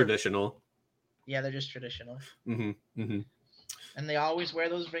rings are just traditional. Yeah, they're just traditional. Mm-hmm. Mm-hmm. And they always wear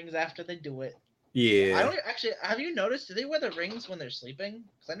those rings after they do it. Yeah. I don't actually. Have you noticed? Do they wear the rings when they're sleeping?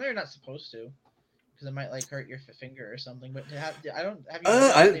 Because I know you're not supposed to. Because it might like hurt your finger or something. But I don't. Have you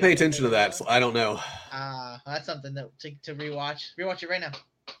I didn't pay attention to that, so I don't know. That's something that to rewatch. Rewatch it right now.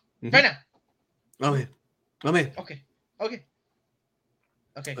 Mm-hmm. Right now. Oh man. Okay.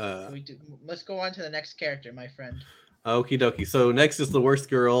 Let's go on to the next character, my friend. Okie dokie. So next is the worst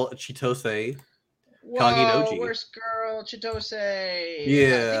girl, Chitose. Whoa, Kagenoji. Worst girl, Chitose.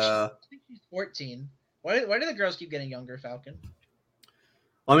 Yeah. I think she's 14. Why do the girls keep getting younger, Falcon?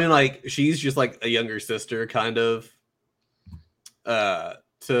 I mean, like, she's just like a younger sister, kind of, to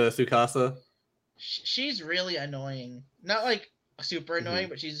Tsukasa. She's really annoying. Not like super annoying,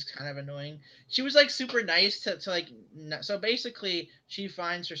 but she's kind of annoying. She was like super nice to like. So basically, she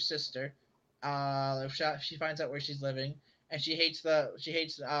finds her sister. She finds out where she's living, and she hates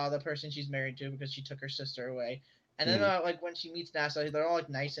the person she's married to because she took her sister away. And then like when she meets Nasa, they're all like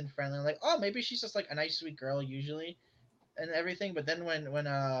nice and friendly. Like, oh, maybe she's just like a nice sweet girl usually, and everything. But then when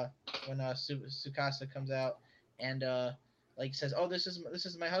Tsukasa comes out and like says, oh, this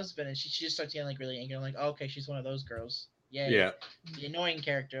is my husband, and she just starts getting like really angry. I'm like, oh, okay, she's one of those girls. Yeah. The annoying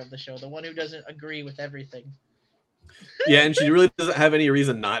character of the show, the one who doesn't agree with everything. Yeah, and she really doesn't have any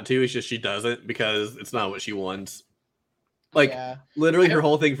reason not to. It's just she doesn't because it's not what she wants. Like, literally her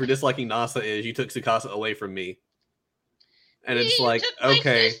whole thing for disliking Nasa is you took Tsukasa away from me. And it's like,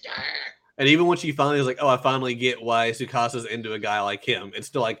 okay. And even when she finally is like, oh, I finally get why Tsukasa's into a guy like him, it's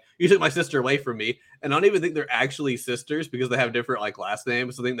still like, you took my sister away from me. And I don't even think they're actually sisters because they have different like last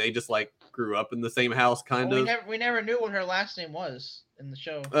names. So I think they just like grew up in the same house, kind of. We never knew what her last name was in the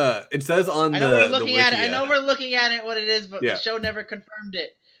show. It says on I know we're looking at it what it is, but the show never confirmed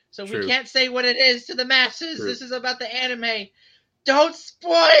it. So we can't say what it is to the masses. True. This is about the anime. Don't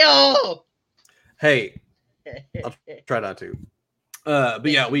spoil! Hey, I'll try not to. But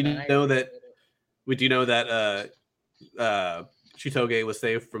yeah, we do know that Chitoge was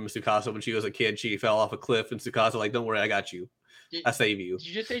saved from Tsukasa when she was a kid. She fell off a cliff, and Tsukasa like, don't worry, I got you. I save you. Did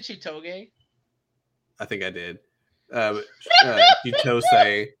you just say Chitoge? I think I did.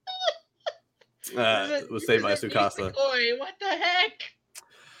 Chitose was saved by Tsukasa. What the heck?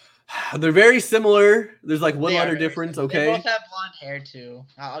 They're very similar. There's like one letter difference. Okay. They both have blonde hair too.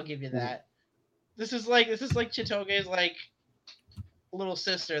 I'll give you that. This is like Chitoge's like little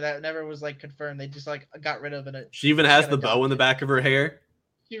sister that never was like confirmed. They just like got rid of it. She even has the bow in the back of her hair.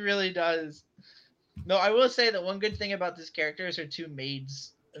 She really does. No, I will say that one good thing about this character is her two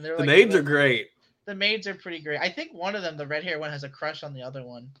maids. And they're the maids are great. The maids are pretty great. I think one of them, the red hair one, has a crush on the other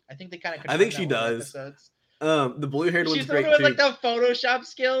one. I think they kind of. I think she does. The blue haired one's great too. She's like the Photoshop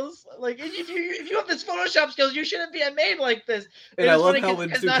skills. Like if you have this Photoshop skills, you shouldn't be a maid like this. And I love how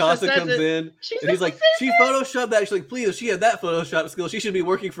when Tsukasa comes in, and he's like, she photoshopped that. She's like, please, if she had that Photoshop skill, she should be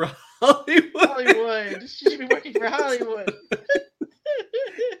working for Hollywood. She should be working for Hollywood.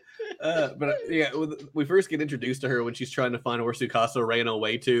 But yeah, we first get introduced to her when she's trying to find where Tsukasa ran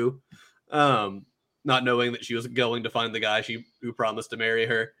away to, not knowing that she was going to find the guy who promised to marry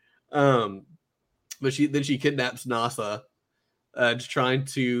her. But she kidnaps Nasa, just trying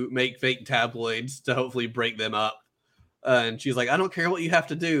to make fake tabloids to hopefully break them up. And she's like, I don't care what you have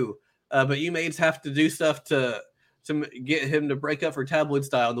to do, but you maids have to do stuff to get him to break up for tabloid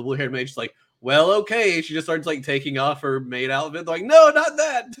style. And the blue-haired maid's like, well, okay. She just starts like taking off her maid outfit. They're like, no, not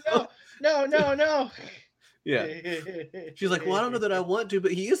that. No. Yeah. She's like, well, I don't know that I want to,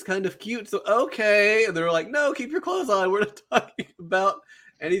 but he is kind of cute. So, okay. And they're like, no, keep your clothes on. We're not talking about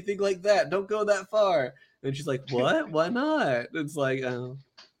anything like that. Don't go that far. And she's like, what? Why not? It's like, oh.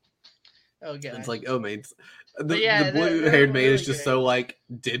 Oh, God. It's like, oh, maids. The blue-haired maid is just so, like,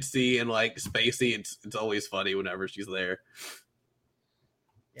 ditzy and, like, spacey. It's always funny whenever she's there.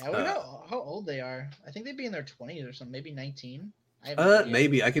 Yeah, I wonder how old they are. I think they'd be in their 20s or something. Maybe 19.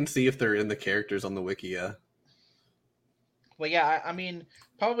 Maybe. I can see if they're in the characters on the wiki, yeah. Well, yeah, I mean,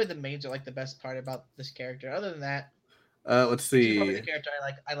 probably the maids are, like, the best part about this character. Other than that, let's see. She's probably the character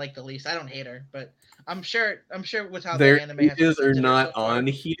I like the least. I don't hate her, but I'm sure with how their the anime ages are not on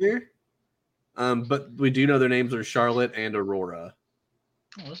here. But we do know their names are Charlotte and Aurora.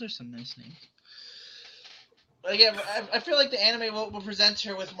 Oh, those are some nice names. But again, I feel like the anime will present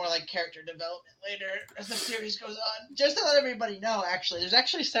her with more like character development later as the series goes on. Just to let everybody know, actually, there's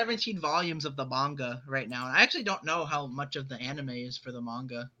actually 17 volumes of the manga right now, and I actually don't know how much of the anime is for the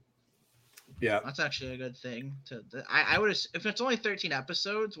manga. Yeah, that's actually a good thing. I would, if it's only 13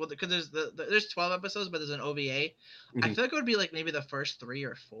 episodes, well, because there's 12 episodes, but there's an OVA. Mm-hmm. I feel like it would be like maybe the first 3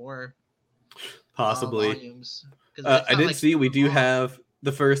 or 4 possibly volumes. I did see we do have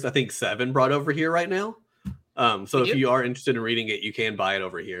the first, I think, 7 brought over here right now. So if you are interested in reading it, you can buy it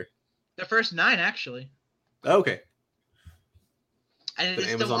over here. The first 9, actually. Okay. And but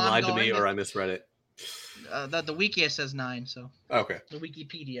Amazon lied to me, or I misread it. The wiki says 9, so. Okay. The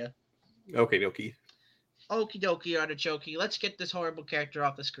Wikipedia. Okay, dokie. Okie dokie, artichoke. Let's get this horrible character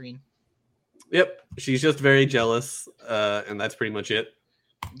off the screen. Yep. She's just very jealous, and that's pretty much it.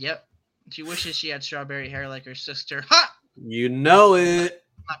 Yep. She wishes she had strawberry hair like her sister. Ha! You know it.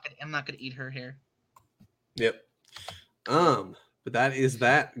 I'm not gonna eat her hair. Yep. But that is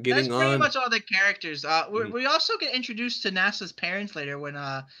that. That's pretty much all the characters. We also get introduced to Nasa's parents later when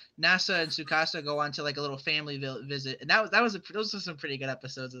Nasa and Tsukasa go on to like a little family visit, and those were some pretty good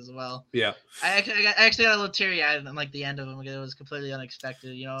episodes as well. Yeah. I actually got a little teary eyed on like the end of them because it was completely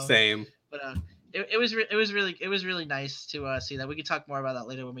unexpected, you know. Same. But it was really nice to see that. We could talk more about that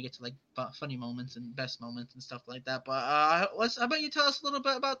later when we get to like funny moments and best moments and stuff like that. But how about you tell us a little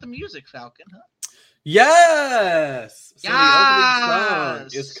bit about the music, Falcon? Huh? Yes! So the opening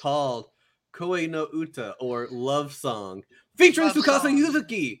song is called Koe no Uta, or Love Song, featuring Tsukasa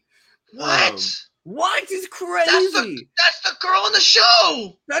Yuzuki. What? What is crazy? That's the girl in the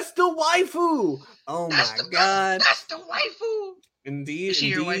show! That's the waifu! Oh my god. That's the waifu! Indeed, is she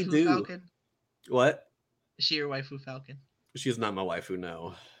your waifu, Falcon? What? Is she your waifu, Falcon? She's not my waifu,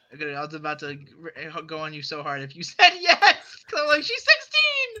 no. Okay, I was about to go on you so hard if you said yes! Because I'm like, she's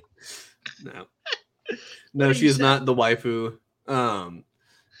 16! No. No, she is not the waifu.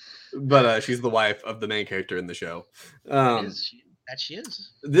 But she's the wife of the main character in the show. She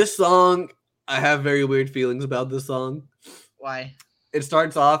is. This song, I have very weird feelings about this song. Why? It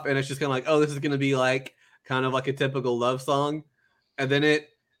starts off and it's just kind of like, oh, this is gonna be like kind of like a typical love song, and then it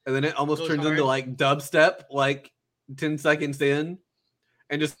almost turns into like dubstep, like 10 seconds in,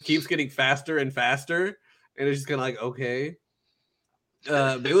 and just keeps getting faster and faster, and it's just kind of like, okay.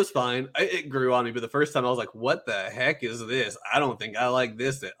 But it was fine. It grew on me, but the first time I was like, what the heck is this? I don't think I like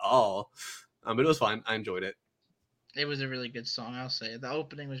this at all. But it was fine. I enjoyed it. It was a really good song, I'll say. The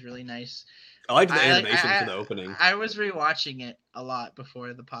opening was really nice. I liked the animation for the opening. I was rewatching it a lot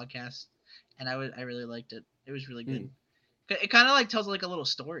before the podcast, and I really liked it. It was really good. It kind of like tells like a little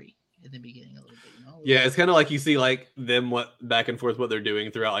story in the beginning a little bit, you know? Yeah, it's kind of like you see like them back and forth what they're doing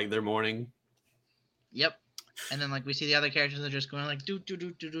throughout like their morning. Yep. And then like we see the other characters are just going like do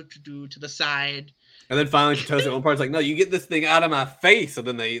to the side. And then finally Chitose at one part's like, no, you get this thing out of my face. So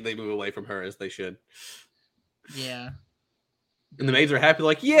then they move away from her as they should. Yeah. And the maids are happy,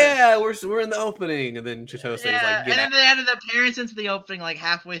 like, yeah, we're in the opening. And then Chitose is like, and then they added the parents into the opening like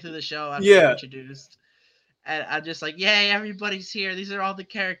halfway through the show after they're introduced. And I'm just like, yay, everybody's here. These are all the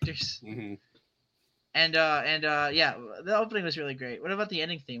characters. Mm-hmm. And yeah, the opening was really great. What about the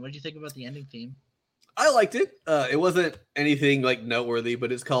ending theme? What did you think about the ending theme? I liked it. It wasn't anything like noteworthy,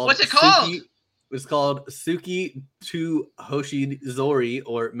 but it's called. What's it called? It's called Suki to Hoshi Zori,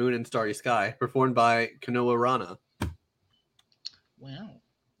 or Moon and Starry Sky, performed by Konoha Rana. Wow,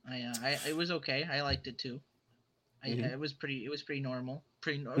 it was okay. I liked it too. It was pretty normal,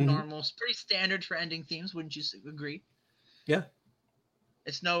 normal, pretty standard for ending themes. Wouldn't you agree? Yeah.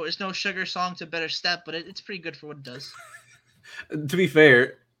 It's no sugar song to better step, but it's pretty good for what it does. To be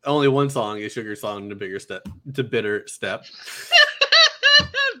fair, only one song is Sugar Song to Bitter Step. Bigger step.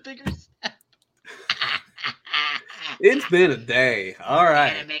 It's been a day. All right.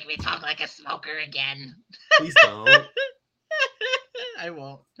 You're gonna make me talk like a smoker again. Please don't. I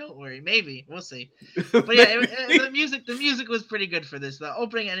won't. Don't worry. Maybe we'll see. But yeah, the music was pretty good for this. The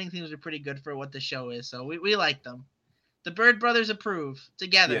opening and ending themes were pretty good for what the show is. So we like them. The Bird Brothers approve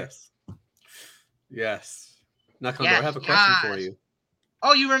together. Yes. Nakando, I have a question for you.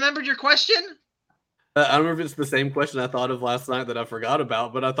 Oh, you remembered your question? I don't remember if it's the same question I thought of last night that I forgot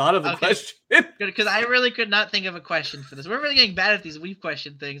about, but I thought of a question. Good, because I really could not think of a question for this. We're really getting bad at these weave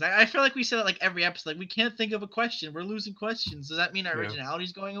question things. I feel like we say that like every episode. Like, we can't think of a question. We're losing questions. Does that mean our originality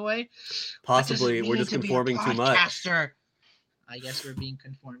is going away? Possibly. We're just conforming too much. I guess we're being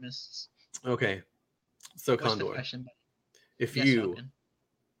conformists. Okay. So, Condor, if you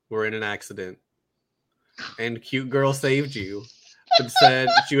were in an accident and Cute Girl saved you, and said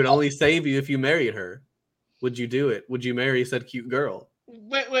she would only save you if you married her, would you do it? Would you marry said cute girl?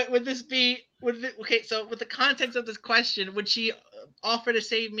 Would this be? Okay, so with the context of this question, would she offer to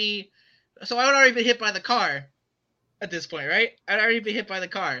save me? So I would already be hit by the car at this point, right? I'd already be hit by the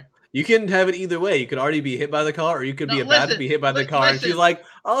car. You can have it either way. You could already be hit by the car, or you could be about to be hit by the car, and she's like,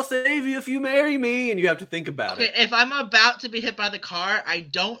 "I'll save you if you marry me," and you have to think about it. Okay, if I'm about to be hit by the car, I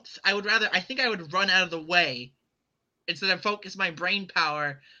think I would run out of the way instead of focus my brain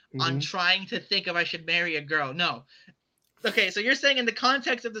power on trying to think if I should marry a girl. No. Okay, so you're saying in the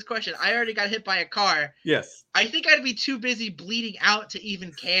context of this question, I already got hit by a car. Yes. I think I'd be too busy bleeding out to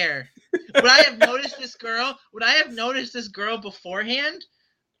even care. Would I have noticed this girl? Would I have noticed this girl beforehand?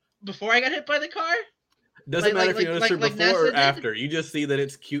 Before I got hit by the car? Doesn't matter if you noticed her before or after. You just see that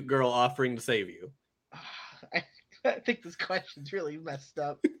it's cute girl offering to save you. I think this question's really messed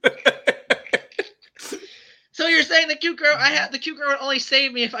up. So you're saying the cute girl would only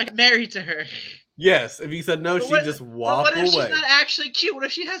save me if I get married to her? Yes. If you said no, she'd just walk away. What if she's not actually cute? What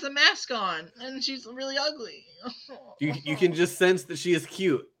if she has a mask on and she's really ugly? You can just sense that she is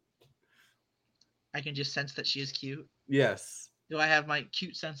cute. I can just sense that she is cute? Yes. Do I have my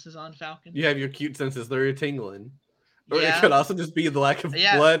cute senses on, Falcon? You have your cute senses. They're tingling. Or it could also just be the lack of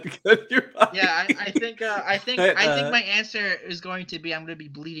blood. Yeah, I think my answer is going to be I'm going to be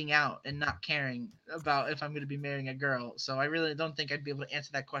bleeding out and not caring about if I'm going to be marrying a girl. So I really don't think I'd be able to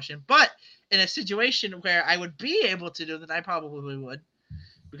answer that question. But in a situation where I would be able to do that, I probably would,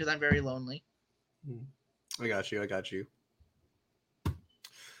 because I'm very lonely. I got you.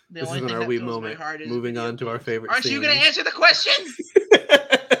 This is an Are We moment. Moving on to our favorite. Aren't you going to answer the question?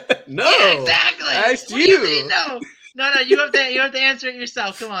 No. Yeah, exactly. I asked you. No, you have to answer it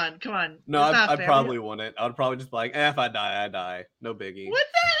yourself. Come on. No, I probably wouldn't. I would probably just be like, if I die, I die. No biggie. What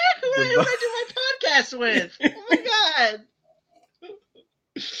the heck? Who did I do my podcast with? Oh my god.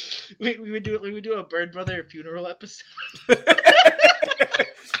 We would do a Bird Brother funeral episode.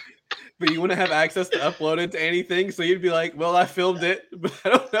 But you wouldn't have access to upload it to anything, so you'd be like, "Well, I filmed it, but I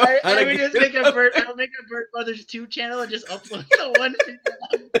don't know." I would just make a Bird Brothers 2 channel and just upload the one.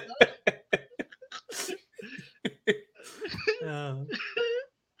 No.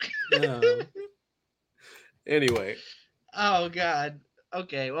 Anyway. Oh God.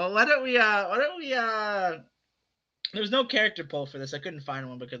 Okay. Well, why don't we? There was no character poll for this. I couldn't find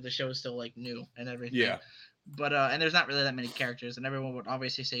one because the show is still like new and everything. Yeah. But and there's not really that many characters, and everyone would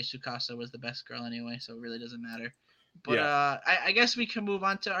obviously say Tsukasa was the best girl anyway, so it really doesn't matter. But I guess we can move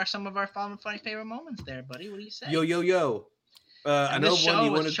on to some of our funny favorite moments there, buddy. What do you say? Yo. I know one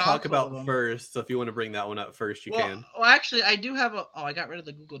you want to talk about first, so if you want to bring that one up first, you can. Well, actually, I do have I got rid of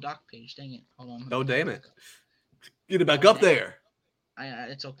the Google Doc page. Dang it. Hold on. Oh, damn it. Get it back up there.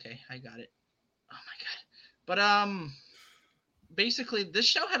 It's okay. I got it. Oh, my God. But, basically, this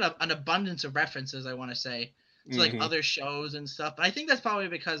show had an abundance of references, I want to say, to, like, other shows and stuff. But I think that's probably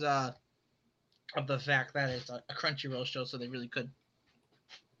because of the fact that it's a Crunchyroll show, so they really could.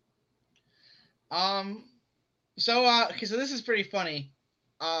 So this is pretty funny.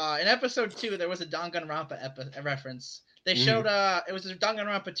 In episode 2, there was a Danganronpa reference. They showed it was a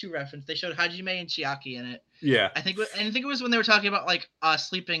Danganronpa 2 reference. They showed Hajime and Chiaki in it. Yeah. I think it was when they were talking about like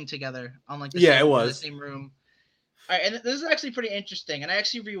sleeping together on like the same room. All right, and this is actually pretty interesting. And I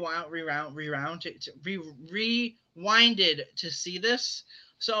actually rewinded to see this.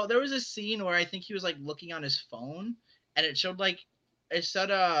 So there was a scene where I think he was like looking on his phone, and it showed it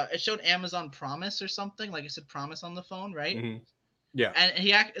showed Amazon Promise or something. Like it said Promise on the phone, right? Mm-hmm. Yeah.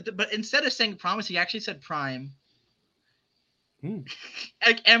 And but instead of saying Promise, he actually said Prime.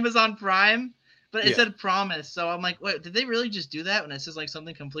 Like Amazon Prime, but it said Promise. So I'm like, wait, did they really just do that when it says like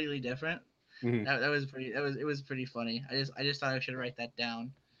something completely different? Mm-hmm. It was pretty funny. I just thought I should write that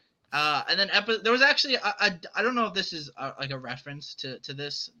down. And then there was actually I don't know if this is like a reference to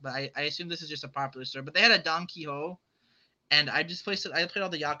this, but I assume this is just a popular store. But they had a Don Quijote. And I just played all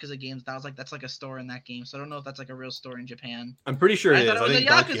the Yakuza games. That was like that's like a store in that game. So I don't know if that's like a real store in Japan. I'm pretty sure it is. I think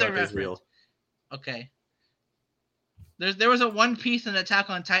Don Quijote is real. Okay. There was a One Piece and Attack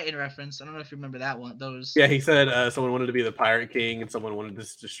on Titan reference. I don't know if you remember that one. Those. Yeah, he said someone wanted to be the Pirate King and someone wanted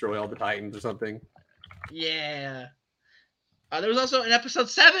to destroy all the Titans or something. Yeah. There was also in episode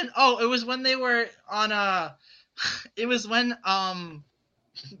 7. Oh, it was when they were on it was when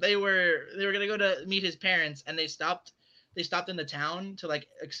they were gonna go to meet his parents and they stopped in the town to like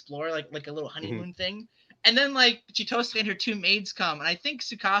explore like a little honeymoon thing. And then like Chitose and her 2 maids come, and I think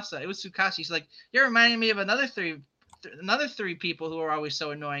Tsukasa, it was Tsukasa, she's like, you're reminding me of another three people who are always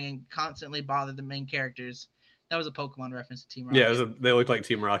so annoying and constantly bother the main characters. That was a Pokemon reference to Team Rocket. Yeah, they look like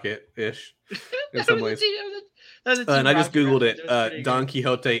Team Rocket-ish in some ways. And I just Googled it. Don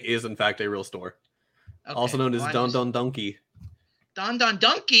Quijote is in fact a real store. Okay, also known as Don Donkey. Don Don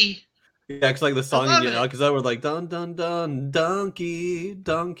Donkey. Yeah, it's like the song, because I was like Don Don Don Donkey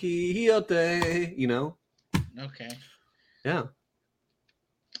Donkey Quixote, Okay. Yeah.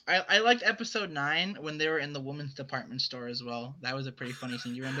 I liked episode 9 when they were in the women's department store as well. That was a pretty funny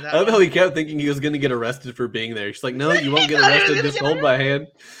scene. You remember that? I love how he kept thinking he was going to get arrested for being there. She's like, no, you won't get arrested. Just hold my hand.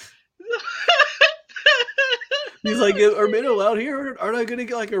 He's like, are men allowed here? Aren't I going to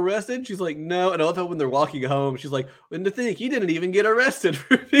get like arrested? She's like, no. And I love how when they're walking home, she's like, and to think he didn't even get arrested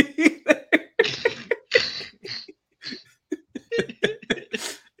for being there.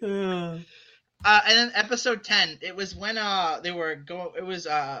 And then episode 10, it was when they were going. It was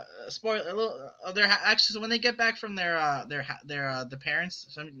spoil a little. They're actually, so when they get back from their the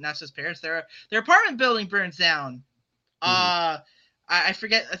parents, Nasa's parents, their apartment building burns down. I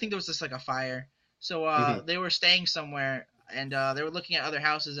forget. I think there was just like a fire. So they were staying somewhere, and they were looking at other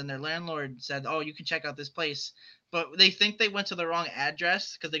houses, and their landlord said, "Oh, you can check out this place," but they think they went to the wrong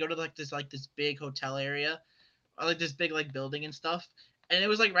address because they go to this big hotel area, or like this big like building and stuff. And it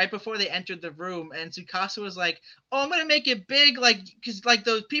was like right before they entered the room, and Tsukasa was like, "Oh, I'm gonna make it big, like, because like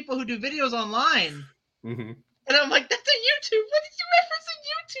those people who do videos online." Mm-hmm. And I'm like, "That's a YouTube. What did you reference in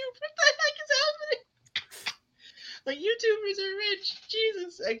YouTube? What the heck is happening?" Like, YouTubers are rich.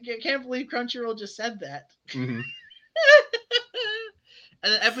 Jesus, I can't believe Crunchyroll just said that. Mm-hmm.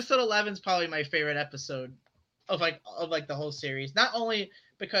 And then episode 11 is probably my favorite episode of the whole series. Not only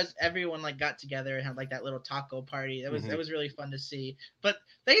because everyone like got together and had like that little taco party. That was really fun to see. But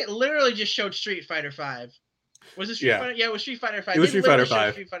they literally just showed Street Fighter 5. Was it Street Fighter? Yeah, it was Street Fighter 5. It was Street Fighter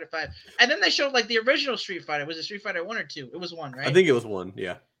 5. Street Fighter 5. And then they showed like the original Street Fighter. Was it Street Fighter 1 or 2? It was 1, right? I think it was 1,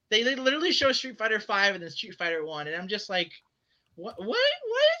 yeah. They literally show Street Fighter 5 and then Street Fighter 1, and I'm just like, what? Why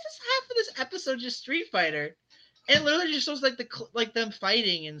is this half of this episode just Street Fighter? And it literally just shows like them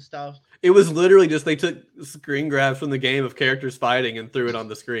fighting and stuff. It was literally just they took screen grabs from the game of characters fighting and threw it on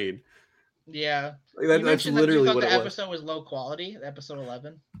the screen. Yeah, that's literally what it was. The episode was low quality. Episode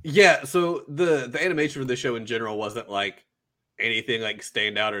 11. Yeah, so the animation for the show in general wasn't like anything like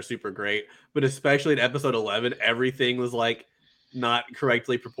stand out or super great, but especially in episode 11, everything was like not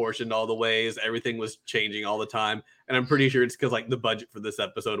correctly proportioned all the ways. Everything was changing all the time, and I'm pretty sure it's because like the budget for this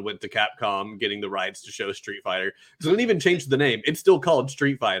episode went to Capcom getting the rights to show Street Fighter. So they didn't even change the name. It's still called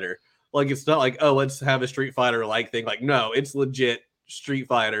Street Fighter. Like, it's not like, oh, let's have a Street Fighter like thing. Like, no, it's legit Street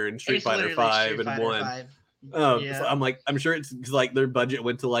Fighter and Street Fighter 5 and 1. Yeah. So I'm sure it's because like their budget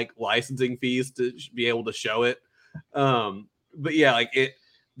went to like licensing fees to be able to show it. But yeah, like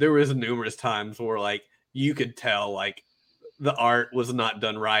there was numerous times where like you could tell like the art was not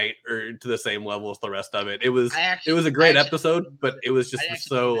done right or to the same level as the rest of it. It was a great episode, but it was just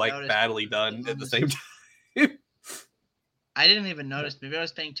so like badly done at the same time. I didn't even notice. Maybe I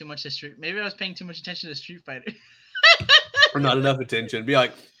was paying too much attention to Street Fighter. Or not enough attention. Be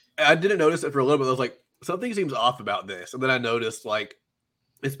like, I didn't notice it for a little bit. I was like, something seems off about this. And then I noticed, like,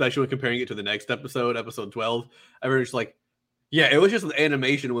 especially when comparing it to the next episode 12, I was just like, yeah, it was just the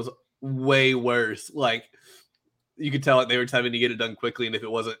animation was way worse. Like, you could tell they were just having to get it done quickly, and if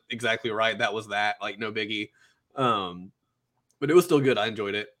it wasn't exactly right, that was that. Like, no biggie. But it was still good. I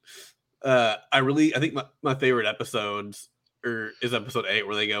enjoyed it. I think my favorite episodes is episode 8,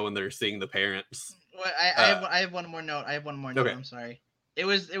 where they go and they're seeing the parents. Well, I have one more note. Okay. I'm sorry. It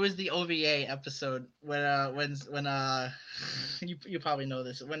was the OVA episode when you probably know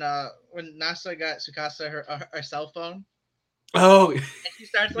this, when Nasa got Tsukasa her cell phone. Oh, and she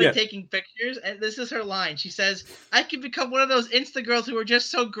starts taking pictures, and this is her line. She says, "I could become one of those Insta girls who are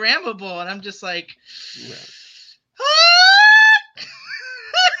just so grammable," and I'm just like, yeah. Like,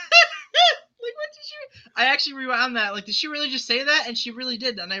 what did she? I actually rewound that. Like, did she really just say that? And she really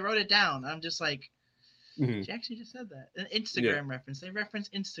did, and I wrote it down. I'm just like, she actually just said that. An Instagram reference. They reference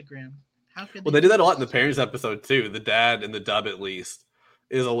Instagram. How could? Well, they do that a lot in the parents episode too. The dad in the dub, at least,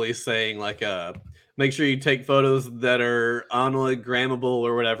 is always saying like, make sure you take photos that are Anagrammable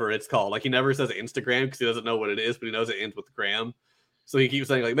or whatever it's called. Like, he never says Instagram because he doesn't know what it is, but he knows it ends with gram. So he keeps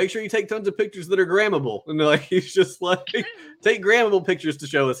saying like, make sure you take tons of pictures that are grammable. And like, he's just like, take grammable pictures to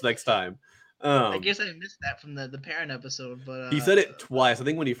show us next time. I guess I missed that from the parent episode, but he said it twice. I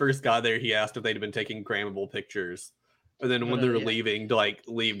think when he first got there, he asked if they'd been taking grammable pictures. And then when they were leaving to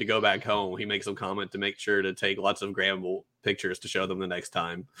leave to go back home, he makes a comment to make sure to take lots of grammable pictures to show them the next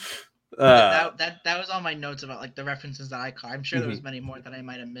time. That was on my notes about like the references that I caught. I'm sure there was many more that I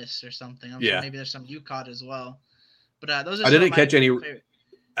might have missed or something. I'm sure maybe there's some you caught as well. But those are. I didn't catch any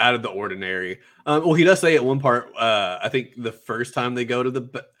out of the ordinary. Well, he does say at one part. I think the first time they go to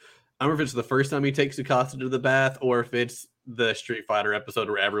the. I don't know if it's the first time he takes Tsukasa to the bath or if it's the Street Fighter episode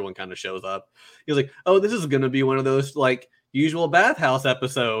where everyone kind of shows up. He's like, oh, this is going to be one of those, like, usual bathhouse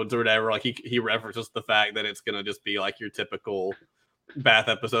episodes or whatever. Like he references the fact that it's gonna just be like your typical bath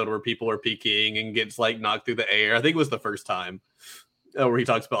episode where people are peeking and gets like knocked through the air. I think it was the first time where he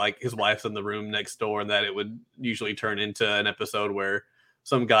talks about like his wife's in the room next door, and that it would usually turn into an episode where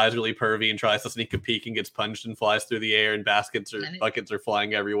some guy's really pervy and tries to sneak a peek and gets punched and flies through the air, and buckets are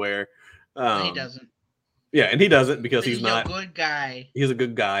flying everywhere. He doesn't. Yeah, and he doesn't because he's not a good guy. He's a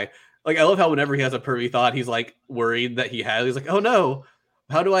good guy. Like, I love how whenever he has a pervy thought, he's like worried that he has. He's like, "Oh no,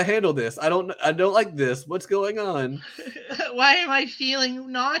 how do I handle this? I don't like this. What's going on? Why am I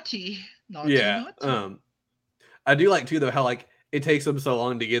feeling naughty?" Naughty. I do like too though how like it takes him so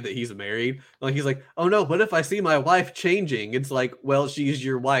long to get that he's married. Like he's like, "Oh no, what if I see my wife changing?" It's like, well, she's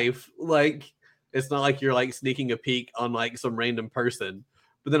your wife. Like, it's not like you're like sneaking a peek on like some random person.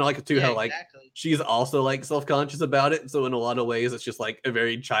 But then I like too how like she's also like self-conscious about it. So in a lot of ways, it's just like a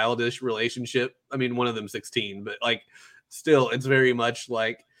very childish relationship. I mean, one of them 16, but like still, it's very much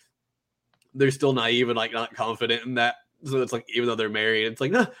like they're still naive and like not confident in that. So it's like even though they're married, it's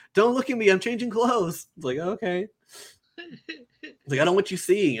like, no, don't look at me. I'm changing clothes. It's like, okay. It's like, I don't want you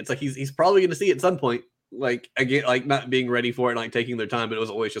seeing. It's like he's probably going to see it at some point. Like I get like not being ready for it and like taking their time, but it was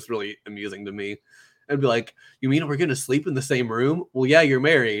always just really amusing to me. And be like, you mean we're going to sleep in the same room? Well, yeah, you're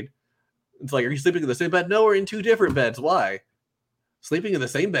married. It's like, are you sleeping in the same bed? No, we're in two different beds. Why? Sleeping in the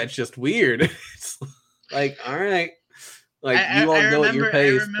same bed's just weird. It's like, all right. Like, you all know at your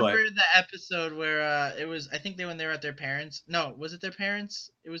pace. I remember the episode where it was, I think when they were at their parents'. No, was it their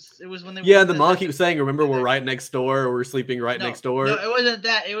parents? It was when they were. Yeah, the mom keeps saying, remember, we're right next door, or we're sleeping next door. No, it wasn't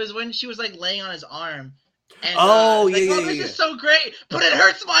that. It was when she was like laying on his arm. And, this is so great, but it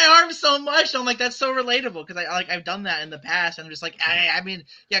hurts my arm so much. And I'm like, that's so relatable because I've done that in the past. And I'm just like, I mean,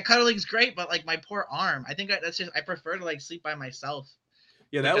 yeah, cuddling's great, but like my poor arm. I think I prefer to like sleep by myself.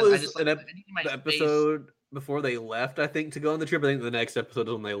 Yeah, that was the episode before they left. I think to go on the trip. I think the next episode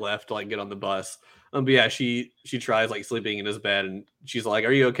is when they left to like get on the bus. But yeah, she tries like sleeping in his bed, and she's like,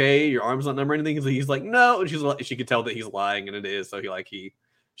 "Are you okay? Your arm's not numb or anything?" He's like, "No," and she could tell that he's lying, and it is. So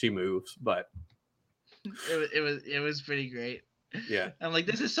she moves, but. It was pretty great. Yeah. I'm like,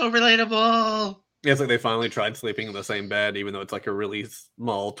 this is so relatable. Yeah, it's like they finally tried sleeping in the same bed, even though it's like a really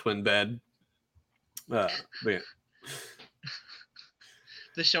small twin bed. But yeah.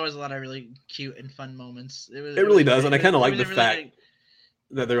 The show has a lot of really cute and fun moments. It really does, and I kind of like the fact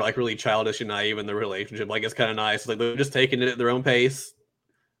that they're like really childish and naive in their relationship. Like, it's kind of nice. Like, they're just taking it at their own pace.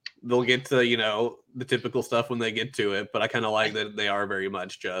 They'll get to, the typical stuff when they get to it, but I kind of like that they are very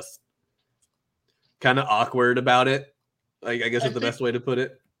much just kind of awkward about it. Like, I guess is the best way to put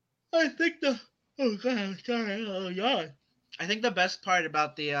it. I think I think the best part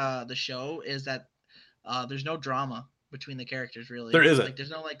about the show is that there's no drama between the characters, really. There isn't. Like,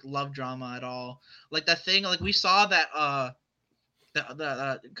 there's no like love drama at all. Like that thing, like we saw that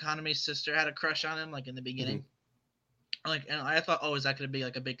the Kanami's sister had a crush on him, like in the beginning. Mm-hmm. Like, and I thought, oh, is that going to be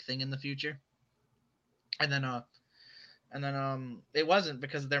like a big thing in the future? And then it wasn't,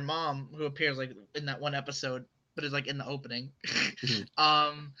 because their mom, who appears like in that one episode, but is like in the opening.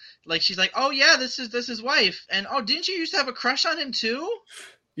 Mm-hmm. Like she's like, oh yeah, this is his wife, and oh, didn't you used to have a crush on him too?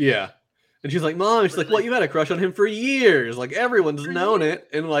 Yeah, and she's like, Mom, she's like, well, you had a crush on him for years, like everyone's known it,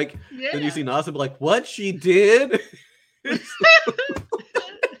 and like then you see Nasa be like, what, she did?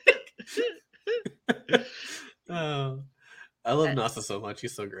 Oh, I love Nasa so much.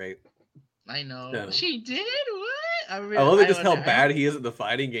 He's so great. I know. Yeah. She did? What? I love it, just how bad he is at the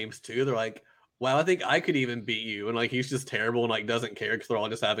fighting games too. They're like, wow, I think I could even beat you. And like, he's just terrible and like doesn't care because they're all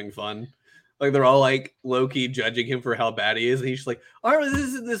just having fun. Like, they're all like low-key judging him for how bad he is. And he's just like, oh,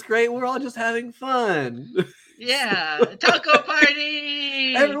 isn't this great? We're all just having fun. Yeah. Taco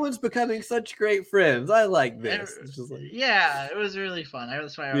party. Everyone's becoming such great friends. I like this. It's just like, yeah, it was really fun.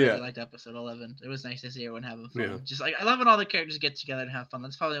 That's why I really liked episode 11. It was nice to see everyone having fun. Yeah. Just like, I love when all the characters get together and have fun.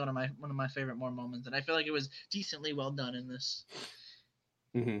 That's probably one of my favorite moments. And I feel like it was decently well done in this.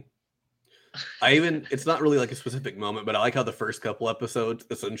 Mm-hmm. It's not really like a specific moment, but I like how the first couple episodes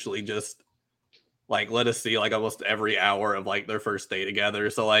essentially just like let us see like almost every hour of like their first day together.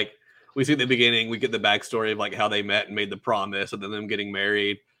 So like, we see at the beginning, we get the backstory of like how they met and made the promise, and then them getting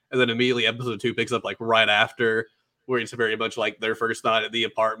married, and then immediately episode 2 picks up like right after, where it's very much like their first night at the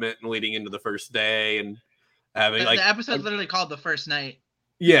apartment and leading into the first day and having the episode's literally called The First Night.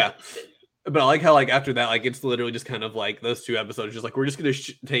 Yeah, but I like how like after that, like it's literally just kind of like those 2 episodes, just like we're just gonna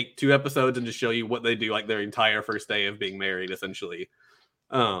take 2 episodes and just show you what they do like their entire first day of being married, essentially,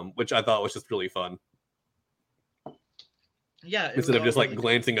 which I thought was just really fun. Yeah. Instead of just like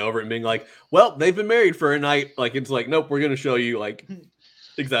glancing over and being like, well, they've been married for a night. Like, it's like, nope, we're going to show you like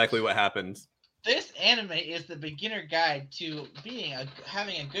exactly what happens. This anime is the beginner guide to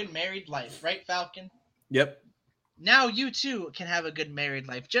having a good married life, right, Falcon? Yep. Now you too can have a good married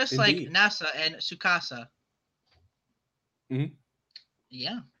life, just Indeed. Like Nasa and Tsukasa. Mm-hmm.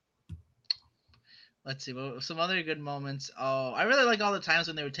 Yeah. Let's see. Some other good moments. Oh, I really like all the times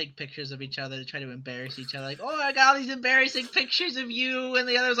when they would take pictures of each other to try to embarrass each other. Like, oh, I got all these embarrassing pictures of you, and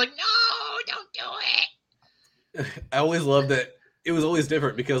the other was like, no, don't do it. I always loved that. It was always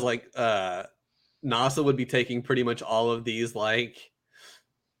different because like Nasa would be taking pretty much all of these like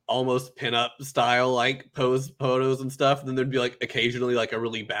almost pinup style like pose photos and stuff. And then there'd be like occasionally like a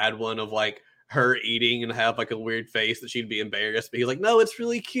really bad one of like her eating and have like a weird face that she'd be embarrassed. But he's like, no, it's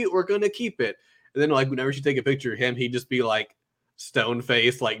really cute. We're gonna keep it. And then like whenever she'd take a picture of him, he'd just be like stone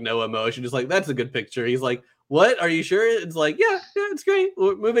faced, like no emotion, just like that's a good picture. He's like, what? Are you sure? It's like, yeah, it's great.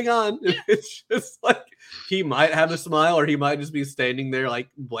 We're moving on. Yeah. It's just like he might have a smile or he might just be standing there like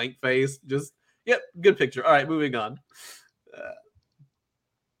blank face. Just yep, good picture. All right, moving on.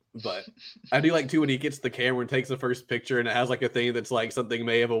 But I do like too when he gets the camera and takes the first picture and it has like a thing that's like something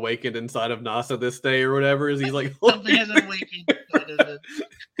may have awakened inside of Nasa this day or whatever. Is he's like something has awakened inside of it.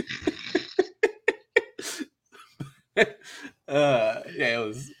 Yeah, it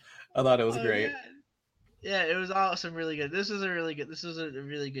was. I thought it was great. Yeah, it was awesome. Really good. This was a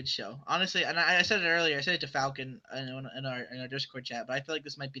really good show. Honestly, and I said it earlier. I said it to Falcon in our Discord chat, but I feel like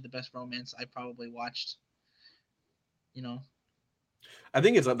this might be the best romance I probably watched. You know, I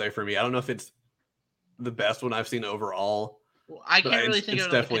think it's up there for me. I don't know if it's the best one I've seen overall. Well, I can't really think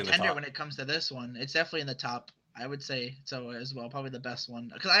of a contender when it comes to this one. It's definitely in the top. I would say so as well. Probably the best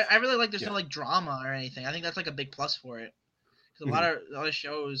one because I really like there's no like drama or anything. I think that's like a big plus for it. Because a lot of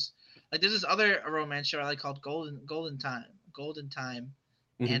shows like there's this other romance show I like called Golden Time,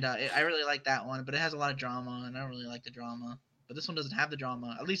 and I really like that one, but it has a lot of drama, and I don't really like the drama. But this one doesn't have the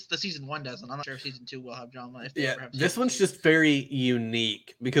drama. At least the season 1 doesn't. I'm not sure if season 2 will have drama. If they ever have this one's just very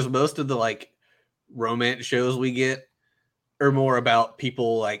unique because most of the like romance shows we get are more about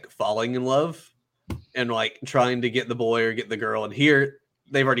people like falling in love and like trying to get the boy or get the girl. And here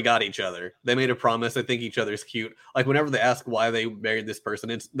they've already got each other. They made a promise. They think each other's cute. Like whenever they ask why they married this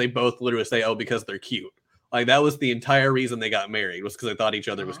person, they both literally say, "Oh, because they're cute." Like that was the entire reason they got married was because they thought each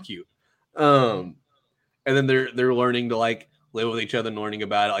other was cute. And then they're learning to like live with each other and learning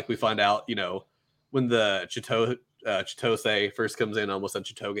about it. Like we find out, you know, when the Chitose first comes in, almost said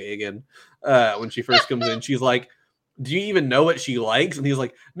Chitoge again. When she first comes in, she's like, do you even know what she likes? And he's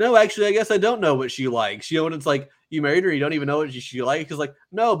like, no, actually, I guess I don't know what she likes. You know, when it's like, you married her, you don't even know what she likes. He's like,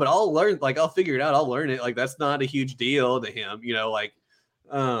 no, but I'll learn, like, I'll figure it out. I'll learn it. Like, that's not a huge deal to him, you know, like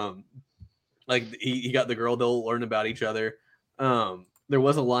he got the girl, they'll learn about each other. There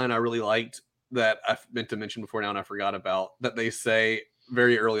was a line I really liked that I meant to mention before now and I forgot about that they say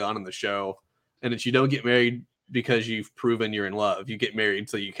very early on in the show. And it's you don't get married because you've proven you're in love. You get married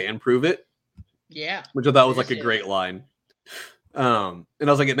so you can prove it. Yeah. Which I thought was like a great line. And I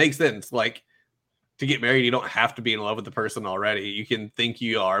was like, it makes sense. Like to get married, you don't have to be in love with the person already. You can think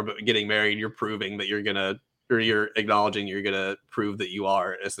you are, but getting married, you're proving that you're acknowledging you're going to prove that you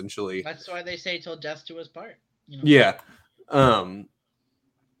are essentially. That's why they say till death do us part. You know? Yeah.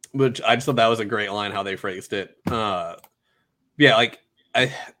 Which I just thought that was a great line, how they phrased it. Yeah, like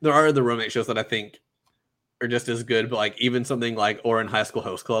there are the romance shows that I think are just as good, but like even something like Ouran High School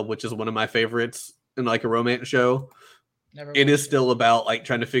Host Club, which is one of my favorites in like a romance show, it is still about like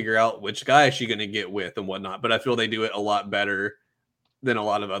trying to figure out which guy is she going to get with and whatnot. But I feel they do it a lot better than a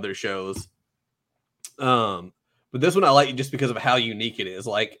lot of other shows. But this one I like just because of how unique it is.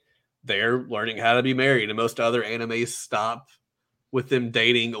 Like they're learning how to be married, and most other animes stop with them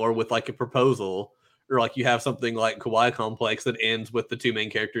dating or with like a proposal. Or like you have something like Kawaii Complex that ends with the two main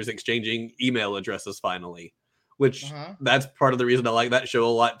characters exchanging email addresses finally, which that's part of the reason I like that show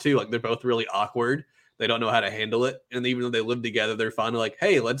a lot too. Like they're both really awkward. They don't know how to handle it. And even though they live together, they're finally like,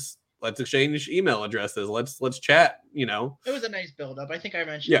 hey, let's exchange email addresses. Let's chat, you know. It was a nice build up. I think I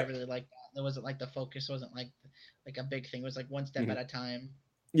mentioned I really liked that. It wasn't like the focus wasn't like a big thing. It was like one step at a time.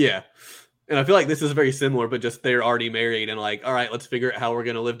 Yeah. And I feel like this is very similar, but just they're already married and like, all right, let's figure out how we're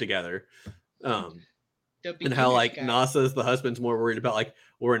going to live together. And how like Nasa's the husband's more worried about like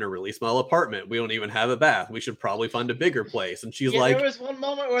we're in a really small apartment, we don't even have a bath, we should probably find a bigger place. And she's like, there was one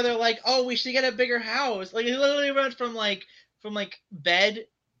moment where they're like, oh, we should get a bigger house. Like it literally went from bed,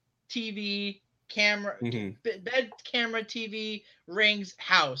 TV, camera, bed, camera, TV, rings,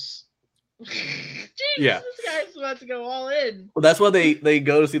 house. Jesus, this guy's about to go all in. Well, that's why they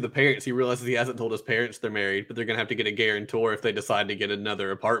go to see the parents. He realizes he hasn't told his parents they're married, but they're gonna have to get a guarantor if they decide to get another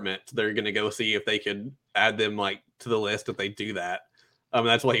apartment. So they're gonna go see if they can add them like to the list if they do that.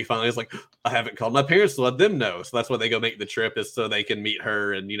 That's why he finally is like, I haven't called my parents to let them know. So that's why they go make the trip, is so they can meet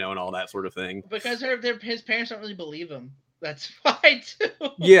her and, and all that sort of thing. Because his parents don't really believe him. That's why, too.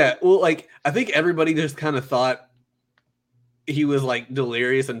 Yeah, well, like, I think everybody just kind of thought he was, like,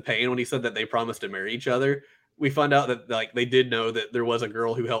 delirious in pain when he said that they promised to marry each other. We found out that, like, they did know that there was a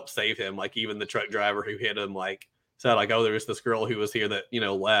girl who helped save him. Like, even the truck driver who hit him, like, said, like, oh, there was this girl who was here that,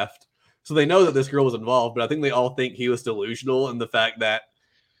 left. So they know that this girl was involved, but I think they all think he was delusional in the fact that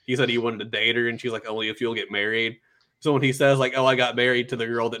he said he wanted to date her, and she's like, only if you'll get married. So when he says, like, oh, I got married to the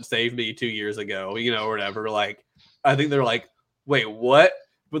girl that saved me 2 years ago, or whatever, like, I think they're like, wait, what?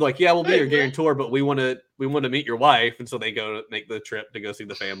 But like, yeah, we'll be your guarantor, but we want to meet your wife, and so they go to make the trip to go see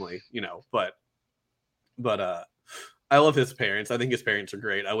the family, But I love his parents. I think his parents are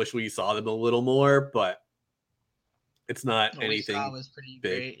great. I wish we saw them a little more, but it's not what anything. We saw was pretty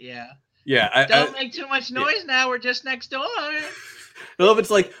big. Great, yeah. Yeah. Don't make too much noise now. We're just next door. No, it's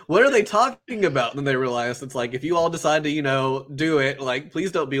like, what are they talking about? And then they realize it's like, if you all decide to, do it, like,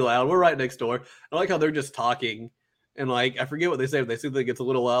 please don't be loud. We're right next door. I like how they're just talking. And, like, I forget what they say, but they seem like it's a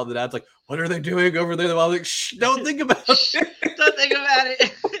little loud. The dad's like, what are they doing over there? The mom's like, shh, don't think about it. Don't think about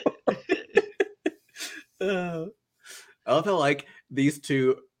it. I love how, like, these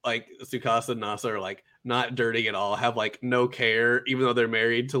two, like, Tsukasa and Nasa are, like, not dirty at all, have, like, no care, even though they're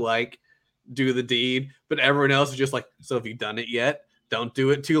married, to, like, do the deed. But everyone else is just like, so have you done it yet? Don't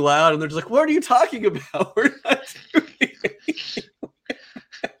do it too loud. And they're just like, what are you talking about? We're not doing it.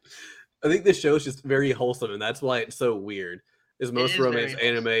 I think this show is just very wholesome, and that's why it's so weird. Is most romance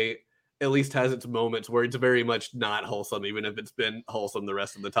anime at least has its moments where it's very much not wholesome, even if it's been wholesome the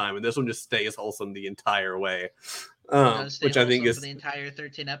rest of the time. And this one just stays wholesome the entire way, which I think is for the entire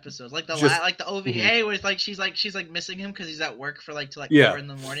 13 episodes. Like the OVA, where it's like she's missing him because he's at work for 4 in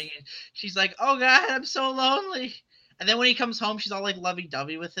the morning, and she's like, "Oh God, I'm so lonely." And then when he comes home, she's all like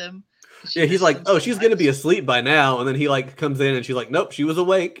lovey-dovey with him. Yeah, he's like, oh, she's gonna be asleep by now, and then he like comes in and she's like, nope, she was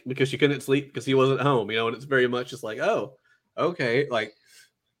awake because she couldn't sleep because he wasn't home, and it's very much just like, oh, okay, like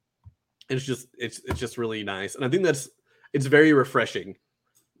it's just really nice, and I think it's very refreshing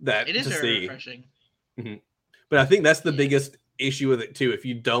that it is to very see. Refreshing. Mm-hmm. But I think that's the biggest issue with it too. If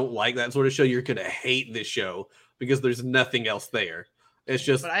you don't like that sort of show, you're gonna hate this show because there's nothing else there. It's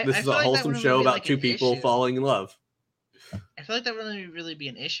just this is a wholesome show about two people falling in love. I feel like that wouldn't really be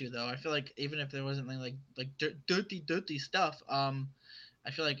an issue, though. I feel like even if there wasn't like dirty stuff,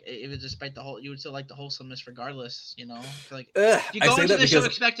 I feel like it would, despite you would still like the wholesomeness regardless, I feel like you go into the show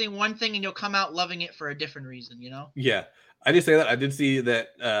expecting one thing and you'll come out loving it for a different reason, Yeah, I did say that. I did see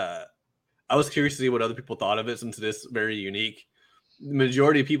that. I was curious to see what other people thought of it since it is very unique. The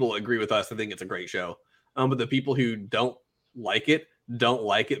majority of people agree with us. I think it's a great show. But the people who don't like it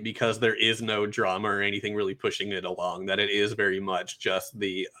because there is no drama or anything really pushing it along, that it is very much just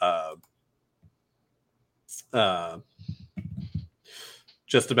the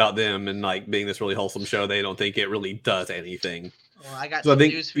just about them and like being this really wholesome show. They don't think it really does anything. Well, I got some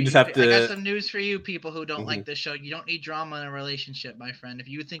news for you. I got some news for you people who don't like this show. You don't need drama in a relationship, my friend. If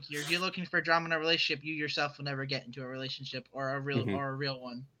you think you're looking for drama in a relationship, you yourself will never get into a relationship or a real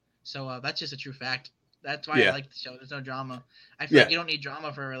one. So that's just a true fact. That's why I like the show. There's no drama. I feel like you don't need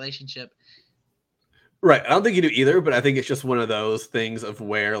drama for a relationship. Right. I don't think you do either, but I think it's just one of those things of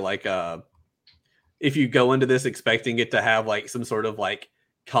where like if you go into this expecting it to have like some sort of like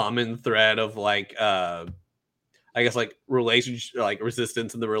common thread of like I guess like relationship, like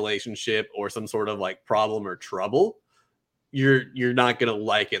resistance in the relationship or some sort of like problem or trouble, you're not gonna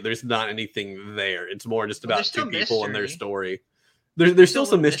like it. There's not anything there. It's more just about two people and their story. There's still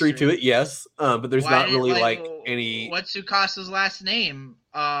some mystery to it, yes, but there's not really like any. What's Tsukasa's last name?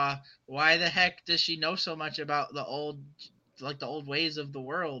 Why the heck does she know so much about the old ways of the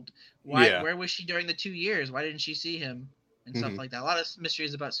world? Where was she during the 2 years? Why didn't she see him and stuff like that? A lot of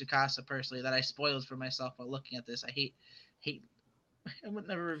mysteries about Tsukasa personally that I spoiled for myself while looking at this. I hate. I'm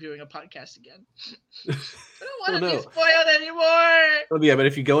never reviewing a podcast again. I don't want to be spoiled anymore. Well, yeah, but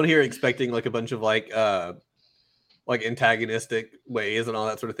if you go in here expecting like a bunch of like antagonistic ways and all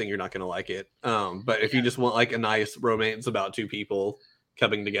that sort of thing, you're not going to like it. But if you just want like a nice romance about two people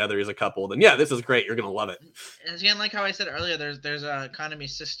coming together as a couple, then this is great. You're going to love it. Again, like how I said earlier, there's a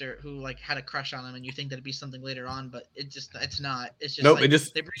Kanami's sister who like had a crush on him, and you think that'd be something later on, but it's not. It's just nope.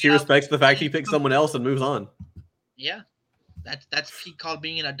 She respects the fact he picked someone else and moves on. Yeah, that's called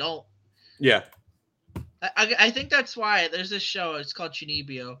being an adult. Yeah, I think that's why there's this show. It's called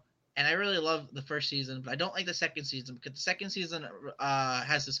Chunibyo. And I really love the first season, but I don't like the second season because the second season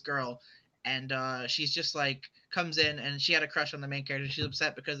has this girl, and she's just like comes in and she had a crush on the main character. She's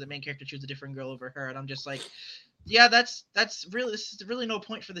upset because the main character chose a different girl over her, and I'm just like, yeah, that's really, this is really no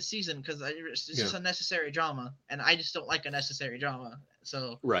point for the season because it's just unnecessary drama, and I just don't like unnecessary drama.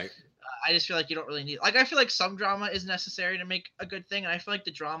 So right. I just feel like you don't really need. Like, I feel like some drama is necessary to make a good thing, and I feel like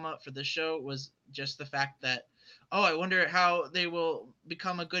the drama for this show was just the fact that, oh, I wonder how they will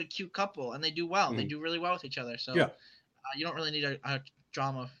become a good, cute couple, and they do well. Mm-hmm. They do really well with each other. So you don't really need a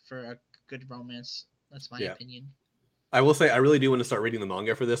drama for a good romance. That's my opinion. I will say I really do want to start reading the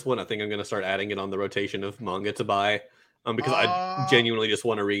manga for this one. I think I'm going to start adding it on the rotation of manga to buy, because I genuinely just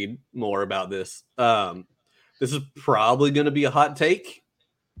want to read more about this. This is probably going to be a hot take,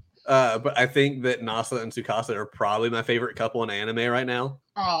 but I think that Nasa and Tsukasa are probably my favorite couple in anime right now.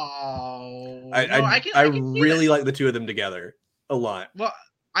 Oh, I really like the two of them together a lot. Well,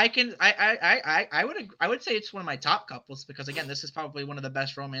 I would say it's one of my top couples because, again, this is probably one of the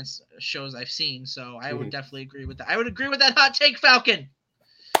best romance shows I've seen. So I would definitely agree with that. I would agree with that hot take, Falcon.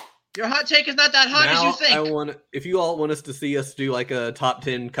 Your hot take is not that hot as you think. If you all want us to see us do like a top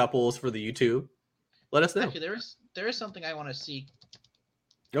 10 couples for the YouTube, let us know. Actually, there is something I want to see.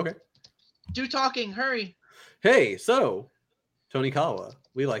 Okay. Do talking, hurry. Hey, so Tonikawa,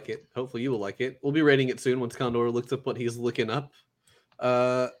 we like it. Hopefully you will like it. We'll be rating it soon once Condor looks up what he's looking up.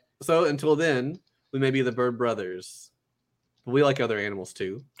 So until then, we may be the Bird Brothers. But we like other animals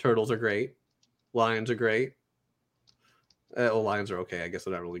too. Turtles are great. Lions are great. Well, lions are okay. I guess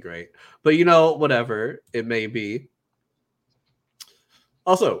they're not really great. But whatever it may be.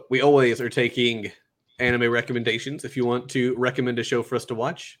 Also, we always are taking anime recommendations. If you want to recommend a show for us to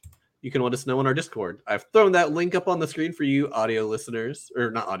watch, you can let us know on our Discord. I've thrown that link up on the screen for you audio listeners, or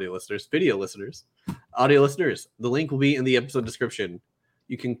not audio listeners, video listeners. Audio listeners, the link will be in the episode description.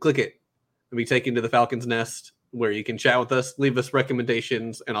 You can click it and be taken to the Falcon's Nest where you can chat with us, leave us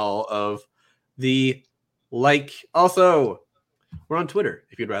recommendations, and all of the like. Also, we're on Twitter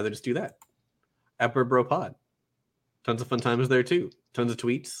if you'd rather just do that. @BirdBroPod. Tons of fun times there too. Tons of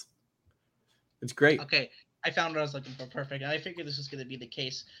tweets. It's great. Okay. I found what I was looking for. Perfect. And I figured this was going to be the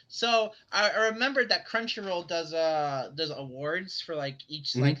case. So I remembered that Crunchyroll does awards for like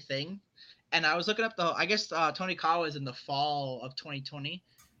each like thing. And I was looking up I guess Tonikawa is in the fall of 2020.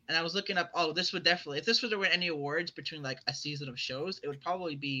 And I was looking up, this would definitely, if this was to win any awards between like a season of shows, it would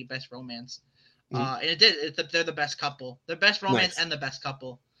probably be Best Romance. And it did. They're the best couple. The best romance and the best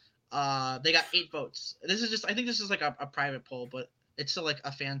couple. They got 8 votes. I think this is like a private poll, but it's still like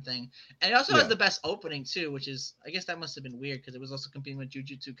a fan thing. And it also has the best opening too, which is, I guess that must have been weird because it was also competing with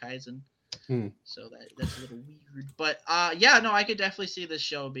Jujutsu Kaisen. So that's a little weird. But I could definitely see this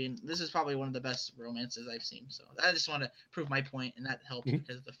show this is probably one of the best romances I've seen. So I just want to prove my point, and that helped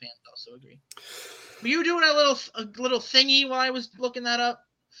because the fans also agree. Were you doing a little thingy while I was looking that up?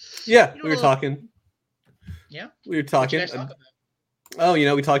 Yeah, we were talking. Yeah? We were talking. What did you guys talk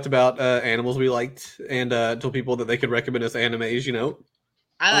about? We talked about animals we liked and told people that they could recommend us animes,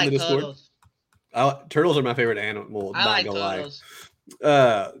 I like turtles. Turtles are my favorite animal. I like turtles.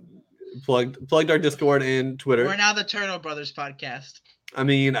 Plugged our Discord and Twitter. We're now the Turtle Brothers podcast. I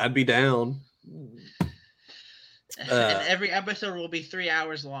mean, I'd be down. And every episode will be 3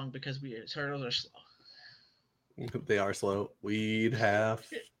 hours long because turtles are slow. They are slow. We'd have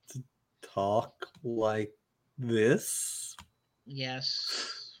to talk like this.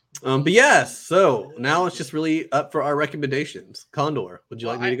 Yes. But yes, so now it's just really up for our recommendations. Condor, would you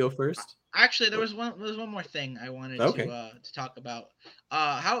like me to go first? Actually, there was one more thing I wanted to talk about.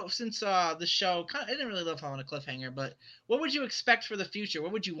 Since the show I didn't really love on a cliffhanger, but what would you expect for the future?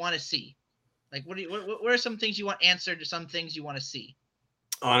 What would you want to see? Like, what are some things you want answered, or some things you want to see?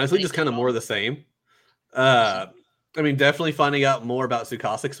 Honestly, just kind of more of the same. I mean, definitely finding out more about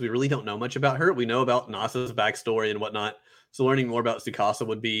Tsukasa because we really don't know much about her. We know about Nasa's backstory and whatnot, so learning more about Tsukasa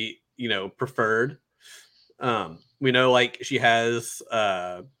would be, preferred. We know like she has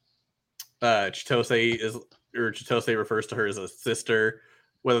Chitose refers to her as a sister.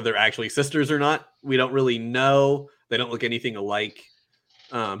 Whether they're actually sisters or not, we don't really know. They don't look anything alike.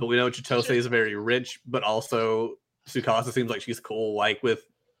 But we know Chitose is very rich, but also Tsukasa seems like she's cool, like with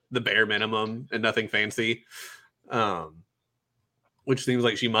the bare minimum and nothing fancy. Which seems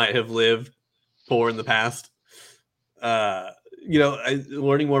like she might have lived poor in the past.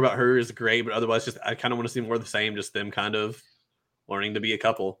 Learning more about her is great, but otherwise I kind of want to see more of the same, just them kind of learning to be a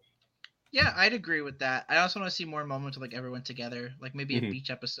couple. Yeah, I'd agree with that. I also want to see more moments of like everyone together, like maybe a beach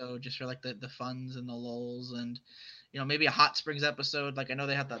episode just for like the funs and the lulz, and maybe a hot springs episode. Like I know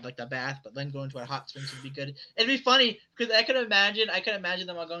they have the bath, but then going to a hot springs would be good. It'd be funny because I could imagine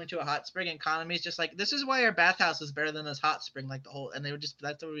them all going to a hot spring, and Kanami's just like, this is why our bathhouse is better than this hot spring, like the whole, and they would just,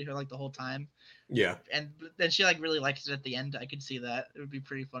 that's what we hear like the whole time. Yeah. And then she like really likes it at the end. I could see that. It would be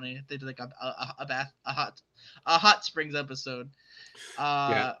pretty funny if they did like a hot springs episode.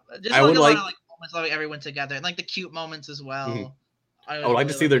 Yeah. Just I would like moments loving everyone together, and like the cute moments as well. Mm-hmm. I would like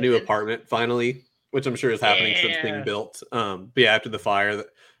to see their new apartment finally, which I'm sure is happening since being built. But yeah, after the fire,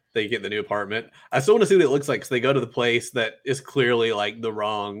 they get the new apartment. I still want to see what it looks like because they go to the place that is clearly like the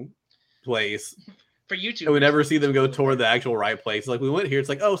wrong place. For YouTube, and we never see them go toward the actual right place. Like we went here, it's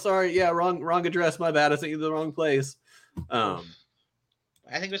like, oh, sorry, yeah, wrong address, my bad, I sent you to the wrong place. I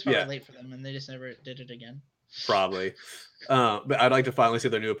think it was probably late for them, and they just never did it again. Probably, but I'd like to finally see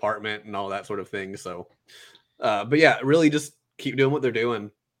their new apartment and all that sort of thing. So, but yeah, really just keep doing what they're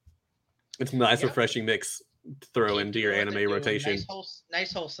doing. It's a nice, refreshing mix to throw into your anime rotation.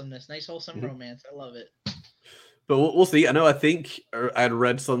 Nice wholesomeness, nice wholesome romance. I love it. But we'll see. I think I had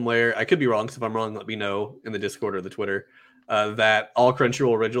read somewhere, I could be wrong, so if I'm wrong, let me know in the Discord or the Twitter, that all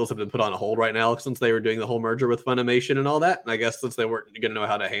Crunchyroll originals have been put on hold right now since they were doing the whole merger with Funimation and all that. And I guess since they weren't going to know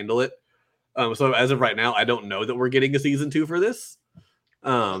how to handle it. So as of right now, I don't know that we're getting a season 2 for this.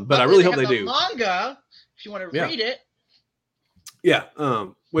 But I really hope they do. Manga, if you want to read it. Yeah.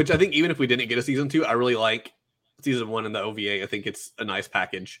 Which I think even if we didn't get a season 2, I really like season 1 and the OVA. I think it's a nice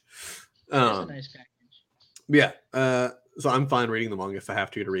package. It's a nice package. Yeah. So I'm fine reading the manga if I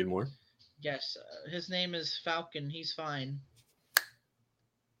have to read more. Yes. His name is Falcon. He's fine.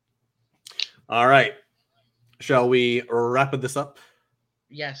 All right. Shall we wrap this up?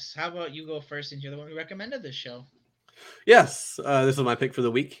 Yes. How about you go first, since you're the one who recommended this show? Yes. This is my pick for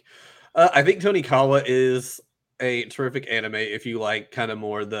the week. I think Tonikawa is a terrific anime if you like kind of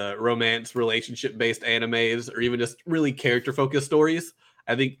more the romance relationship-based animes or even just really character-focused stories.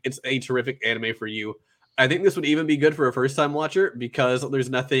 I think it's a terrific anime for you. I think this would even be good for a first-time watcher because there's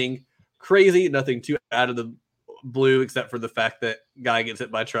nothing crazy, nothing too out of the blue except for the fact that guy gets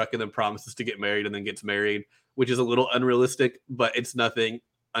hit by a truck and then promises to get married and then gets married, which is a little unrealistic, but it's nothing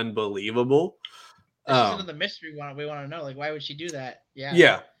unbelievable. This is the mystery one. We want to know, like, why would she do that? Yeah.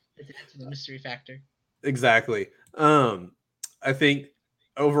 Yeah. It's the mystery factor. Exactly. I think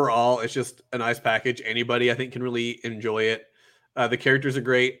overall it's just a nice package. Anybody I think can really enjoy it. The characters are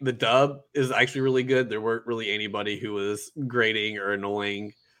great. The dub is actually really good. There weren't really anybody who was grating or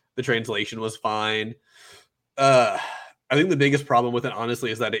annoying. The translation was fine. I think the biggest problem with it,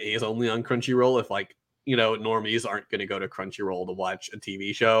 honestly, is that it is only on Crunchyroll. If normies aren't going to go to Crunchyroll to watch a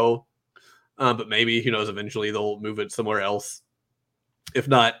TV show, but maybe who knows? Eventually they'll move it somewhere else. If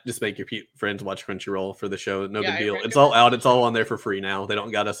not, just make your friends watch Crunchyroll for the show. No big deal. It's all out. It's all on there for free now. They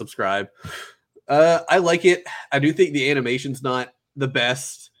don't gotta subscribe. I like it. I do think the animation's not the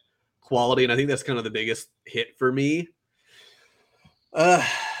best quality, and I think that's kind of the biggest hit for me. I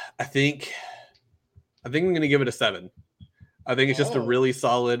think I'm gonna give it a 7. I think it's just a really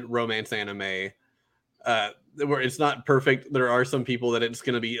solid romance anime. Where it's not perfect. There are some people that it's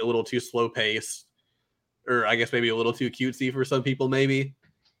gonna be a little too slow paced. Or I guess maybe a little too cutesy for some people, maybe.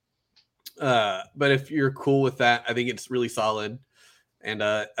 But if you're cool with that, I think it's really solid, and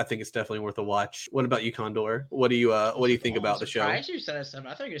I think it's definitely worth a watch. What about you, Condor? What do you think about the show? I said a 7.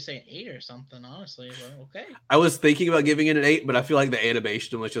 I thought you were saying 8 or something. Honestly, but okay. I was thinking about giving it an 8, but I feel like the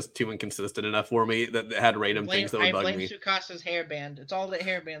animation was just too inconsistent enough for me that it had random things that would bug me. I blame Tsukasa's hairband. It's all the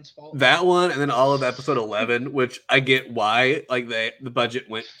hairband's fault. That one, and then all of episode 11, which I get why like the budget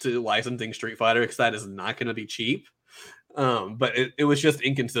went to licensing Street Fighter because that is not going to be cheap. But it was just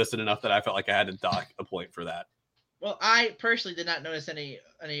inconsistent enough that I felt like I had to dock a point for that. Well, I personally did not notice any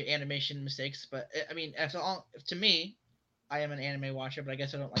animation mistakes, but I mean, to me, I am an anime watcher, but I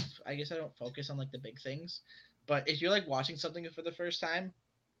guess I don't focus on like the big things. But if you're like watching something for the first time,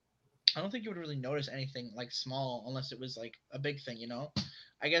 I don't think you would really notice anything like small unless it was like a big thing,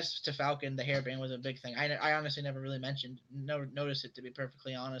 I guess to Falcon, the hairband was a big thing. I honestly never really noticed it, to be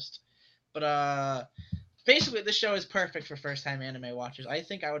perfectly honest. But basically, this show is perfect for first-time anime watchers. I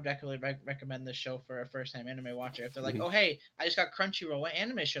think I would recommend this show for a first-time anime watcher. If they're like, oh, hey, I just got Crunchyroll. What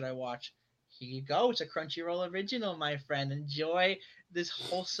anime should I watch? Here you go. It's a Crunchyroll original, my friend. Enjoy this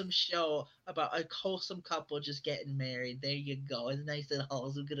wholesome show about a wholesome couple just getting married. There you go. It's nice and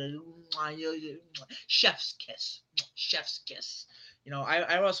wholesome. Chef's kiss. Chef's kiss.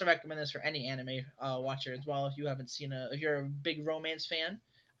 I would also recommend this for any anime watcher as well. If you're a big romance fan,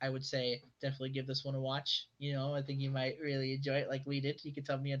 I would say definitely give this one a watch. I think you might really enjoy it like we did. You could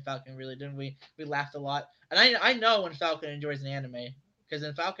tell me and Falcon really did. We laughed a lot. And I know when Falcon enjoys an anime because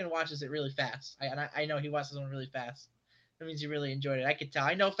then Falcon watches it really fast. I know he watches one really fast. That means he really enjoyed it. I could tell.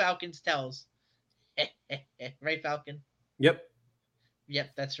 I know Falcon's tells. Right, Falcon? Yep.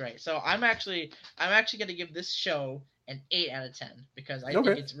 Yep, that's right. So I'm actually gonna give this show an 8 out of 10 because I think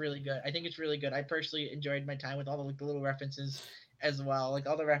it's really good. I think it's really good. I personally enjoyed my time with all the like the little references as well. Like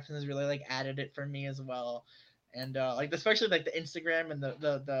all the references really like added it for me as well. And like especially like the Instagram and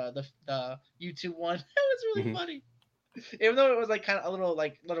the YouTube one, that was really funny. Even though it was like kind of a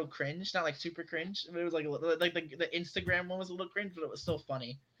little cringe, not like super cringe, but it was like the Instagram one was a little cringe, but it was still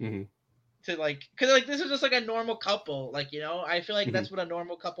funny. To like, cause like this is just like a normal couple, like, you know, I feel like that's what a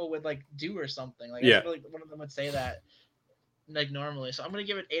normal couple would like do or something. Like, I feel like one of them would say that like normally. So I'm gonna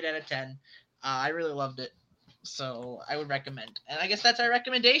give it 8 out of 10. I really loved it, so I would recommend. And I guess that's our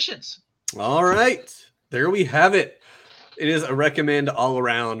recommendations. All right, there we have it. It is a recommend all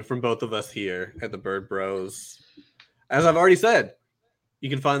around from both of us here at the Bird Bros. As I've already said, you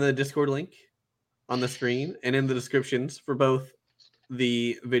can find the Discord link on the screen and in the descriptions for both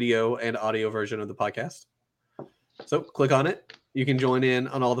the video and audio version of the podcast. So click on it. You can join in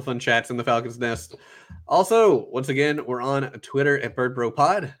on all the fun chats in the Falcon's Nest. Also, once again, we're on Twitter at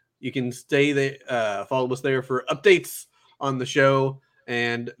BirdBroPod. You can stay there, follow us there for updates on the show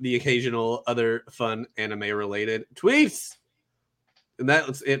and the occasional other fun anime-related tweets. And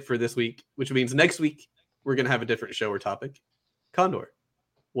that's it for this week, which means next week we're going to have a different show or topic. Condor,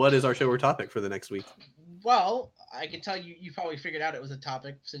 what is our show or topic for the next week? Well, I can tell you probably figured out it was a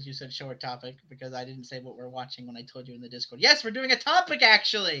topic since you said show or topic, because I didn't say what we're watching when I told you in the Discord. Yes, we're doing a topic,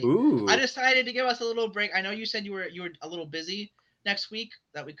 actually. Ooh. I decided to give us a little break. I know you said you were a little busy next week,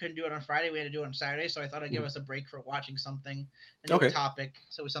 that we couldn't do it on Friday. We had to do it on Saturday, so I thought I'd give us a break for watching something, a new topic,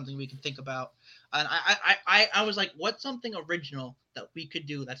 so it was something we can think about. And I was like, what's something original that we could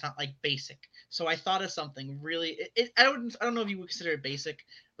do that's not like basic? So I thought of something really. I don't know if you would consider it basic,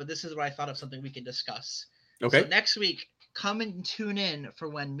 but this is what I thought of, something we can discuss. Okay. So next week, come and tune in for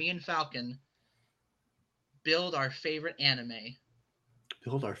when me and Falcon build our favorite anime.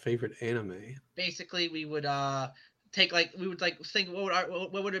 Build our favorite anime. Basically, we would think what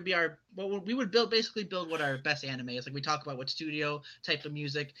our best anime is. Like, we talk about what studio, type of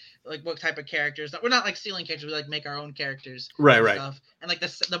music, like what type of characters. We're not like stealing characters. We like make our own characters. Right. Stuff. And like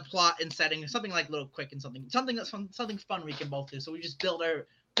the plot and setting, something like Little Quick and something that's fun, something fun we can both do. So we just build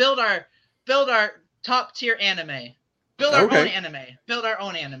our top tier anime. Build our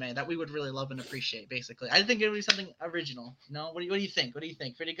own anime that we would really love and appreciate. Basically, I think it would be something original. No, what do you think? Pretty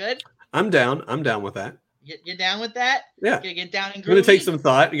good. I'm down with that. You're down with that? Yeah. You're gonna get down and groovy? You're gonna take some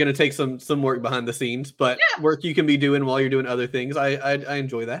thought. You're gonna take some work behind the scenes, but work you can be doing while you're doing other things. I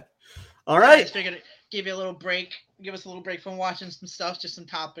enjoy that. All right. I just figured give you a little break. Give us a little break from watching some stuff, just some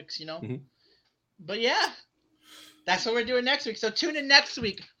topics, you know. Mm-hmm. But yeah, that's what we're doing next week. So tune in next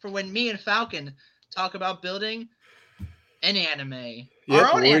week for when me and Falcon talk about building an anime.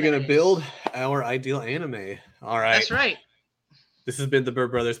 Yeah, we're gonna build our ideal anime. All right. That's right. This has been the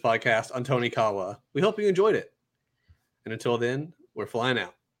Bird Brothers podcast on Tonikawa. We hope you enjoyed it. And until then, we're flying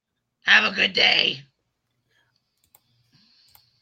out. Have a good day.